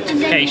get a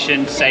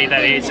certification to say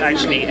that it's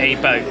actually a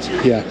boat.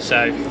 Yeah.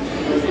 So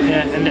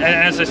yeah, and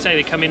as I say,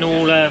 they come in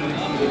all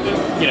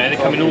you know, they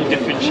come in all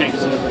different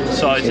shapes and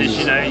sizes.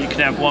 You know, you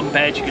can have 1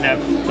 bed. You can have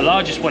the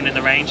largest one in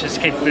the range has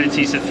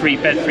capabilities of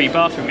 3-bed,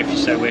 3-bathroom if you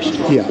so wish.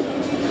 Yeah.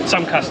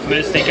 Some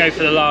customers, they go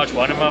for the large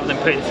one, and rather than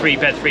putting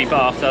 3-bed,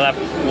 3-bath, they'll have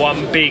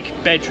 1 big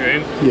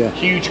bedroom, Yeah.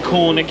 huge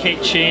corner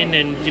kitchen,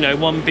 and you know,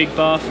 1 big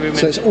bathroom.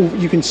 So and it's all,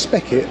 you can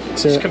spec it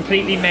it's to.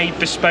 completely made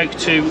bespoke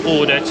to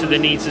order to the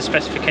needs and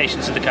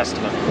specifications of the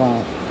customer.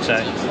 Wow. So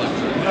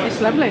It's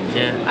lovely.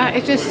 Yeah.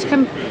 It just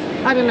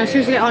I don't know, as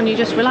soon as you get on, you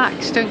just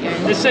relax, don't you?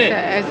 That's it.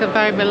 It's a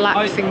very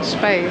relaxing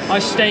space. I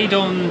stayed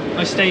on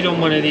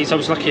one of these. I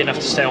was lucky enough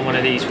to stay on one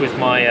of these with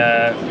my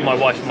my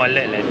wife and my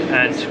little one,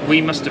 and we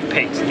must have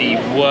picked the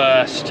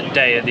worst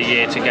day of the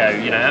year to go.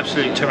 You know,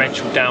 absolute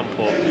torrential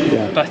downpour.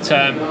 Yeah. But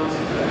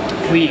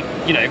we,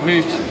 you know,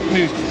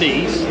 moved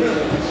these,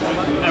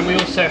 and we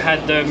also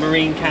had the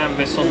marine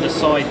canvas on the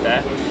side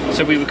there,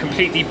 so we were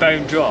completely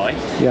bone dry.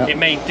 Yeah. It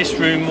made this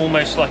room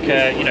almost like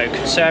a, you know,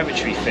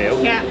 conservatory feel.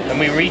 Yeah. And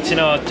we were eating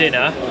our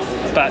dinner,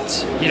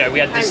 but you know, we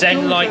had the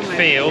Zen-like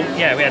feel.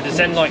 Yeah, we had the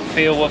Zen-like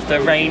feel of the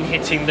rain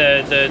hitting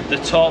the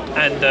top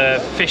and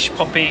the fish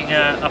popping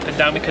up and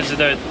down because of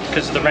the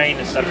rain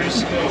and stuff. It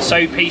was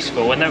so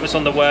peaceful, and that was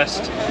on the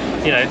worst,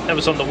 you know, that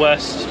was on the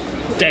worst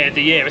day of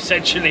the year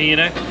essentially. You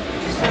know,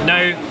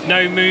 no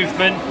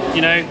movement.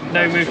 You know,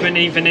 no movement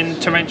even in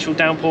torrential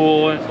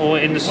downpour or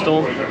in the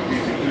storm.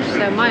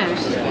 So my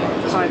house,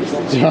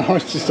 Yeah, I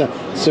was just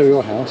so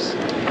your house. A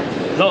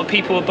lot of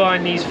people are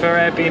buying these for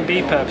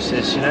Airbnb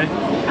purposes. You know.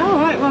 Oh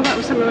right, well that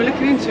was something we were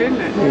looking into, isn't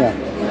it? Yeah.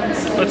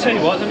 I'll tell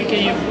you what. Let me get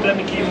you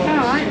one.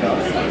 All right.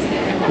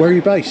 Where are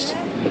you based?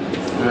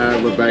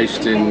 We're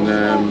based in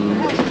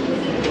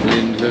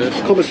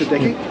Lyndhurst. Cobblestone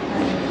decking.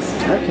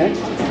 Okay.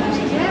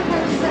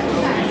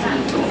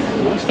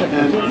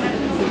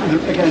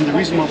 Again, the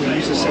reason why we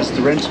use this as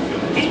the rent is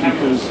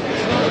because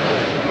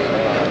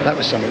that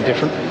was something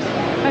different.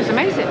 That's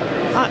amazing.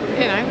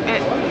 You know,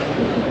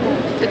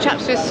 the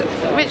chaps just,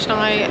 Rich and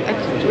I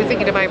were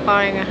thinking about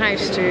buying a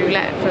house to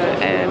let for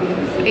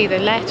either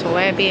let or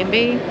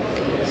Airbnb.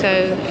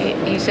 So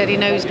he said he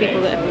knows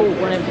people that have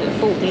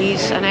bought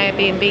these and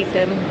Airbnb'd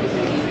them,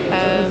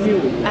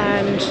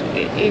 and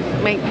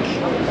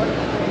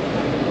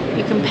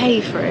you can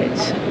pay for it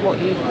what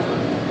you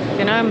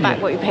earn back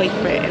what you paid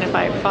for it in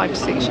about 5 to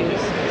 6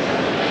 years.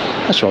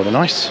 That's rather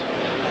nice.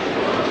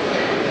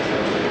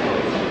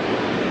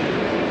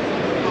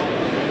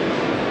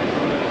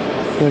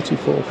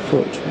 .34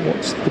 foot.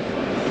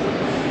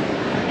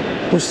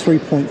 What's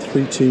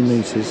 3.32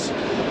 meters?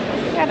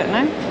 I don't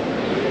know.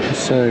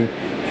 So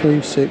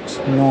 3, 6,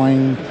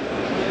 9,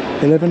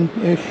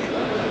 11-ish.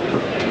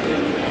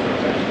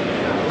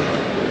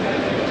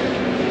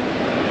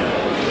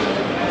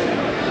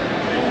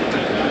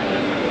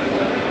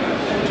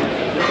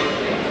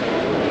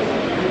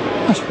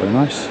 That's very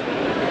nice.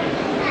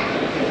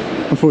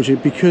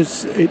 Unfortunately,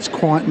 because it's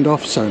quietened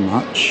off so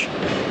much,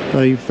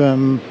 they've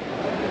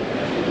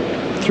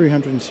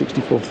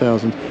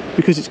 364,000.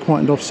 Because it's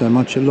quietened off so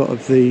much, a lot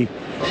of the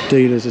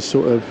dealers are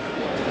sort of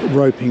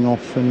roping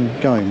off and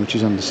going, which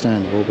is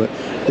understandable. But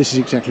this is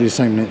exactly the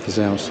same length as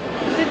ours.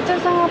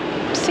 Does our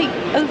seat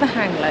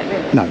overhang like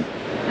this. No.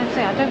 I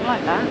say I don't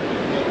like that.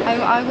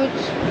 I would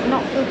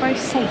not feel very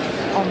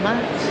safe on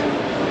that.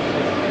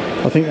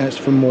 I think that's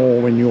for more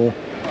when you're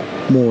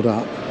moored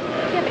up.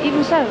 Yeah, but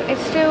even so,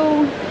 it's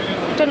still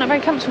don't look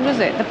very comfortable, does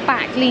it? The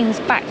back leans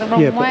back the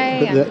wrong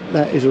way. Yeah, but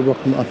that is a rock.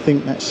 I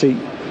think that seat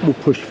will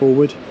push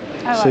forward,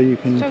 so you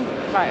can. So,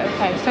 right,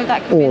 okay. So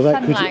that could be a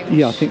sun lounge.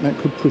 Yeah, I think that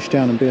could push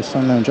down and be a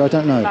sun lounge. I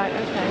don't know. Right,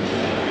 okay.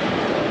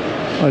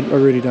 I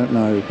really don't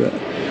know, but.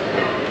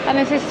 And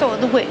this is sort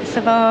of the width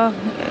of our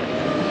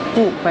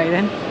walkway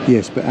then.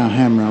 Yes, but our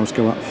handrails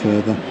go up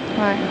further.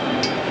 Right.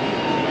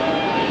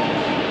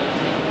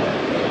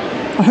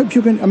 I hope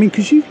you're going. I mean,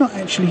 because you've not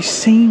actually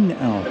seen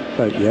our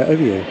boat yet, have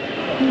you?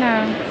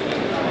 No.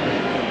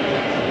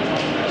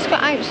 It's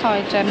got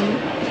outside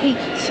heat.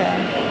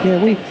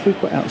 Yeah, we've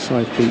got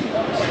outside heat.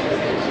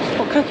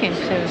 What, cooking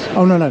facilities?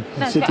 Oh no. No,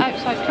 it's got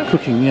outside cooking.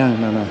 Cooking, yeah,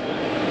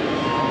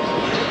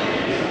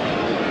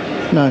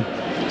 no.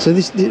 So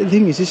the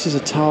thing is, this is a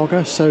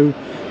Targa, so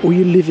all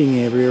your living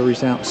area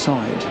is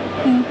outside.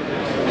 Mm.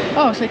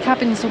 Oh, so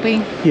cabins will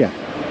be. Yeah.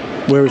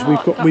 Whereas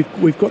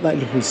we've got that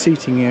little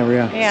seating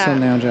area,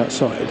 sun lounge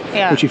outside,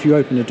 which if you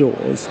open the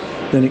doors,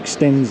 then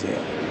extends it.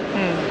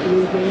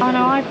 Mm. Oh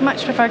no, I'd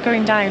much prefer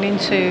going down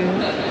into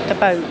the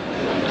boat.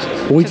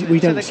 We to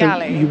don't. the So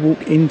galley. you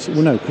walk into.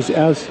 Well, no, because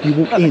as you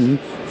walk in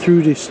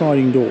through the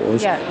sliding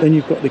doors, then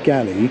you've got the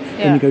galley,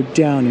 then you go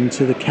down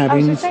into the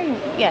cabins.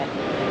 Yeah.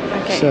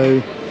 Okay.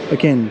 So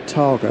again,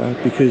 Targa,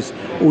 because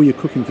all your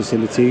cooking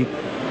facility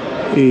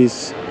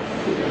is.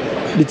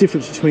 The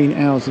difference between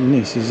ours and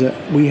this is that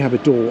we have a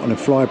door and a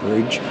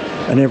flybridge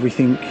and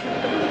everything.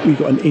 We've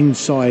got an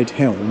inside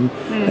helm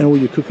and all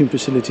your cooking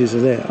facilities are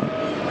there,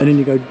 and then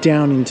you go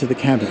down into the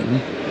cabin.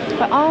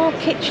 But our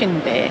kitchen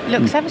bit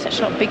looks ever such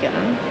a lot bigger.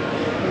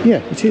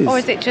 Yeah, it is. Or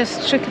is it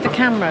just trick of the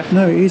camera?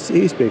 No, it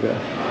is bigger.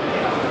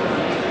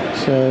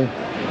 So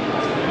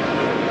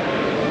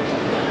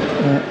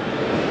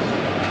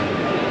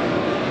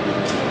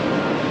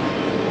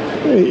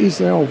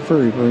they're all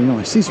very, very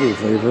nice. These are all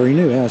very, very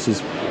new. Ours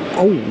is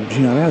old,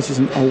 you know, ours is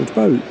an old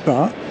boat,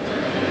 but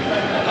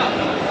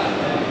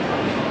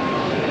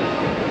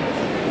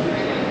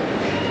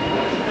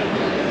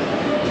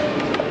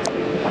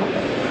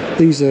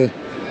these are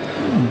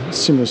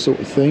similar sort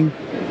of thing.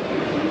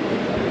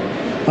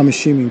 I'm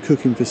assuming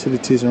cooking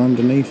facilities are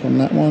underneath on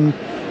that one,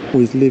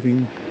 with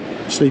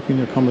sleeping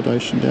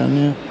accommodation down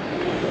there.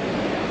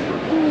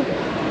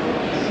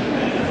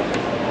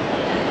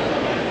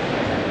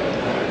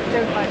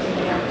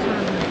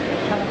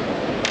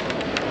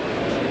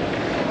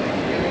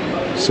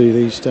 See,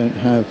 these don't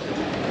have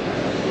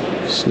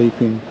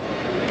sleeping.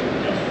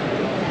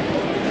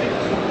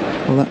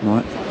 Well, that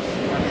might.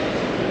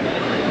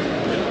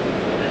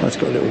 Oh, it's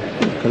got a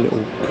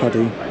little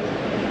cuddy.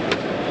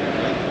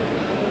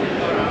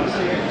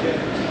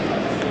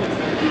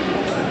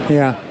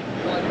 Yeah.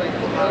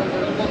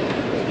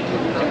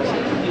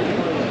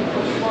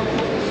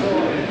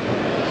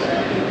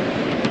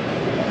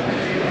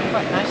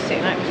 Quite nice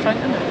sitting out the front,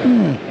 isn't it?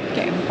 Yeah.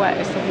 Getting wet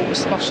as the water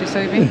splashes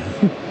over you.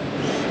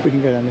 We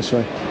can go down this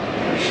way.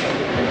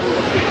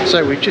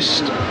 So we're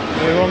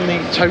on the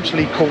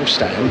totally cool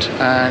stand,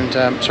 and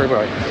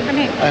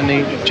and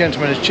the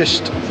gentleman has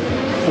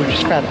we've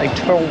just found a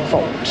 12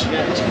 volt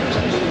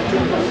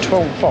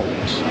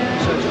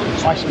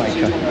ice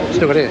maker.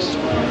 Look at this.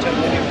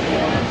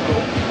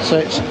 So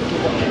it's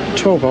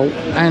 12 volt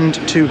and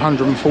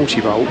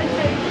 240 volt,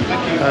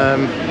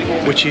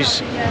 which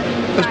is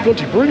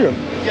bloody brilliant.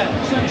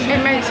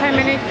 It makes how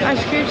many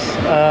ice cubes?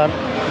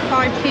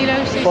 5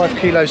 kilos. 5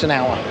 kilos an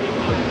hour.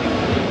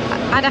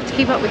 I'd have to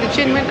keep up with the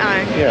gin, wouldn't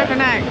I? Yeah.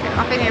 Flipping heck.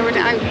 I think it would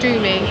outdo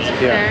me.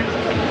 Yeah.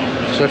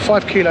 So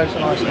 5 kilos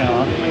an ice an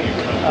hour.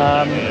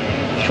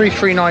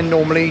 339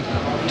 normally,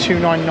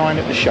 299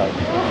 at the show.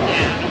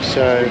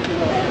 So,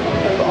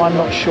 but I'm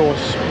not sure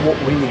what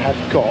we have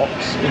got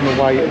in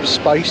the way of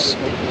space,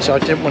 so I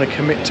didn't want to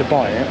commit to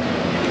buy it.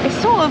 It's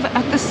sort of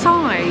at the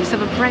size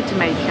of a bread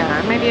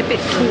maker, maybe a bit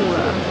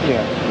taller.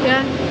 Yeah.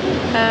 Yeah.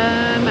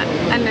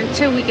 And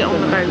until we get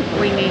on the boat,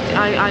 we need.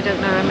 I don't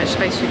know how much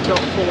space we've got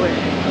for it.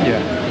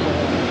 Yeah.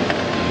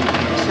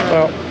 So,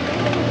 Well,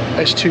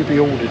 it's to be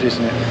ordered,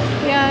 isn't it?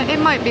 yeah, it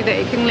might be that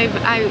it can live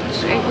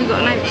out. We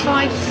got an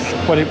outside.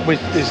 Well,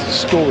 there's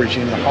storage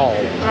in the hull.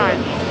 Right.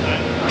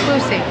 We'll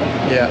see.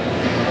 Yeah.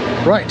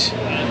 Right.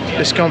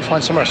 Let's go and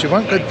find somewhere else. We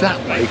won't go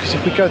that way, because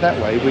if we go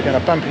that way, we're going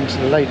to bump into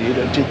the lady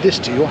that did this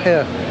to your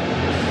hair.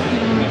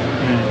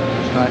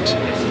 Right.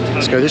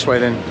 Let's go this way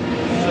then.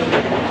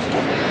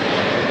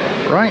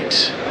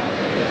 Right.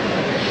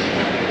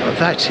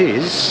 That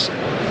is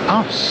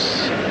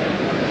us.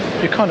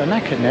 You're kind of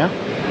knackered now.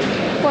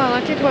 Well,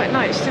 I did work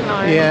nights, didn't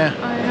I? Yeah.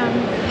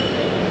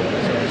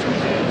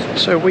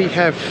 So we've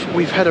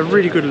had a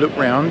really good look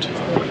round.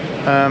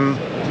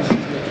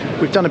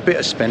 We've done a bit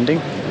of spending,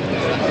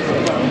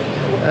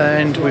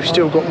 and we've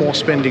still got more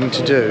spending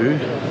to do.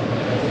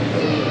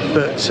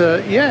 But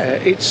yeah,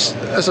 it's,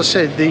 as I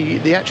said,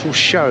 the actual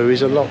show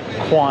is a lot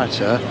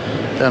quieter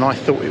than I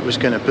thought it was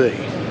going to be.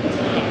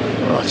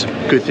 Well, that's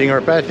a good thing or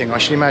a bad thing. I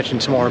should imagine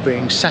tomorrow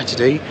being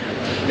Saturday,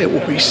 it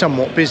will be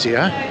somewhat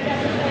busier.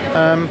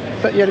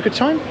 But you had a good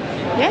time?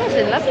 Yeah, it's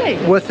been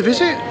lovely. Worth the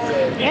visit?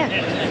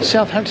 Yeah.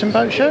 Southampton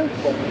Boat Show?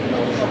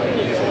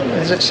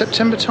 Is it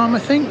September time, I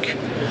think?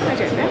 I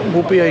don't know.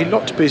 Will be a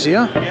lot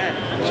busier. Which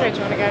way do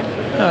you want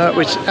to go?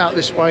 It's out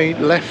this way,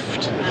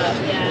 left.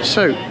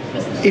 So,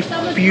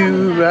 if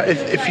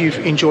you've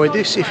enjoyed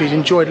this, if you've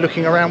enjoyed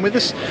looking around with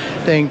us,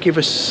 then give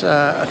us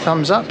a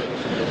thumbs up,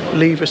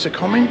 leave us a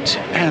comment,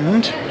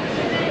 and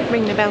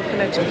Ring the bell for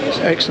notifications.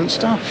 excellent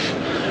stuff.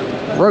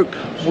 Rope.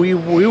 We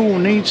will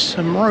need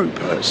some rope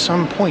at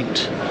some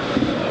point,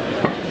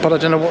 but I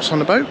don't know what's on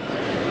the boat.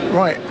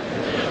 Right.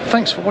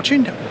 Thanks for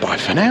watching. Bye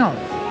for now.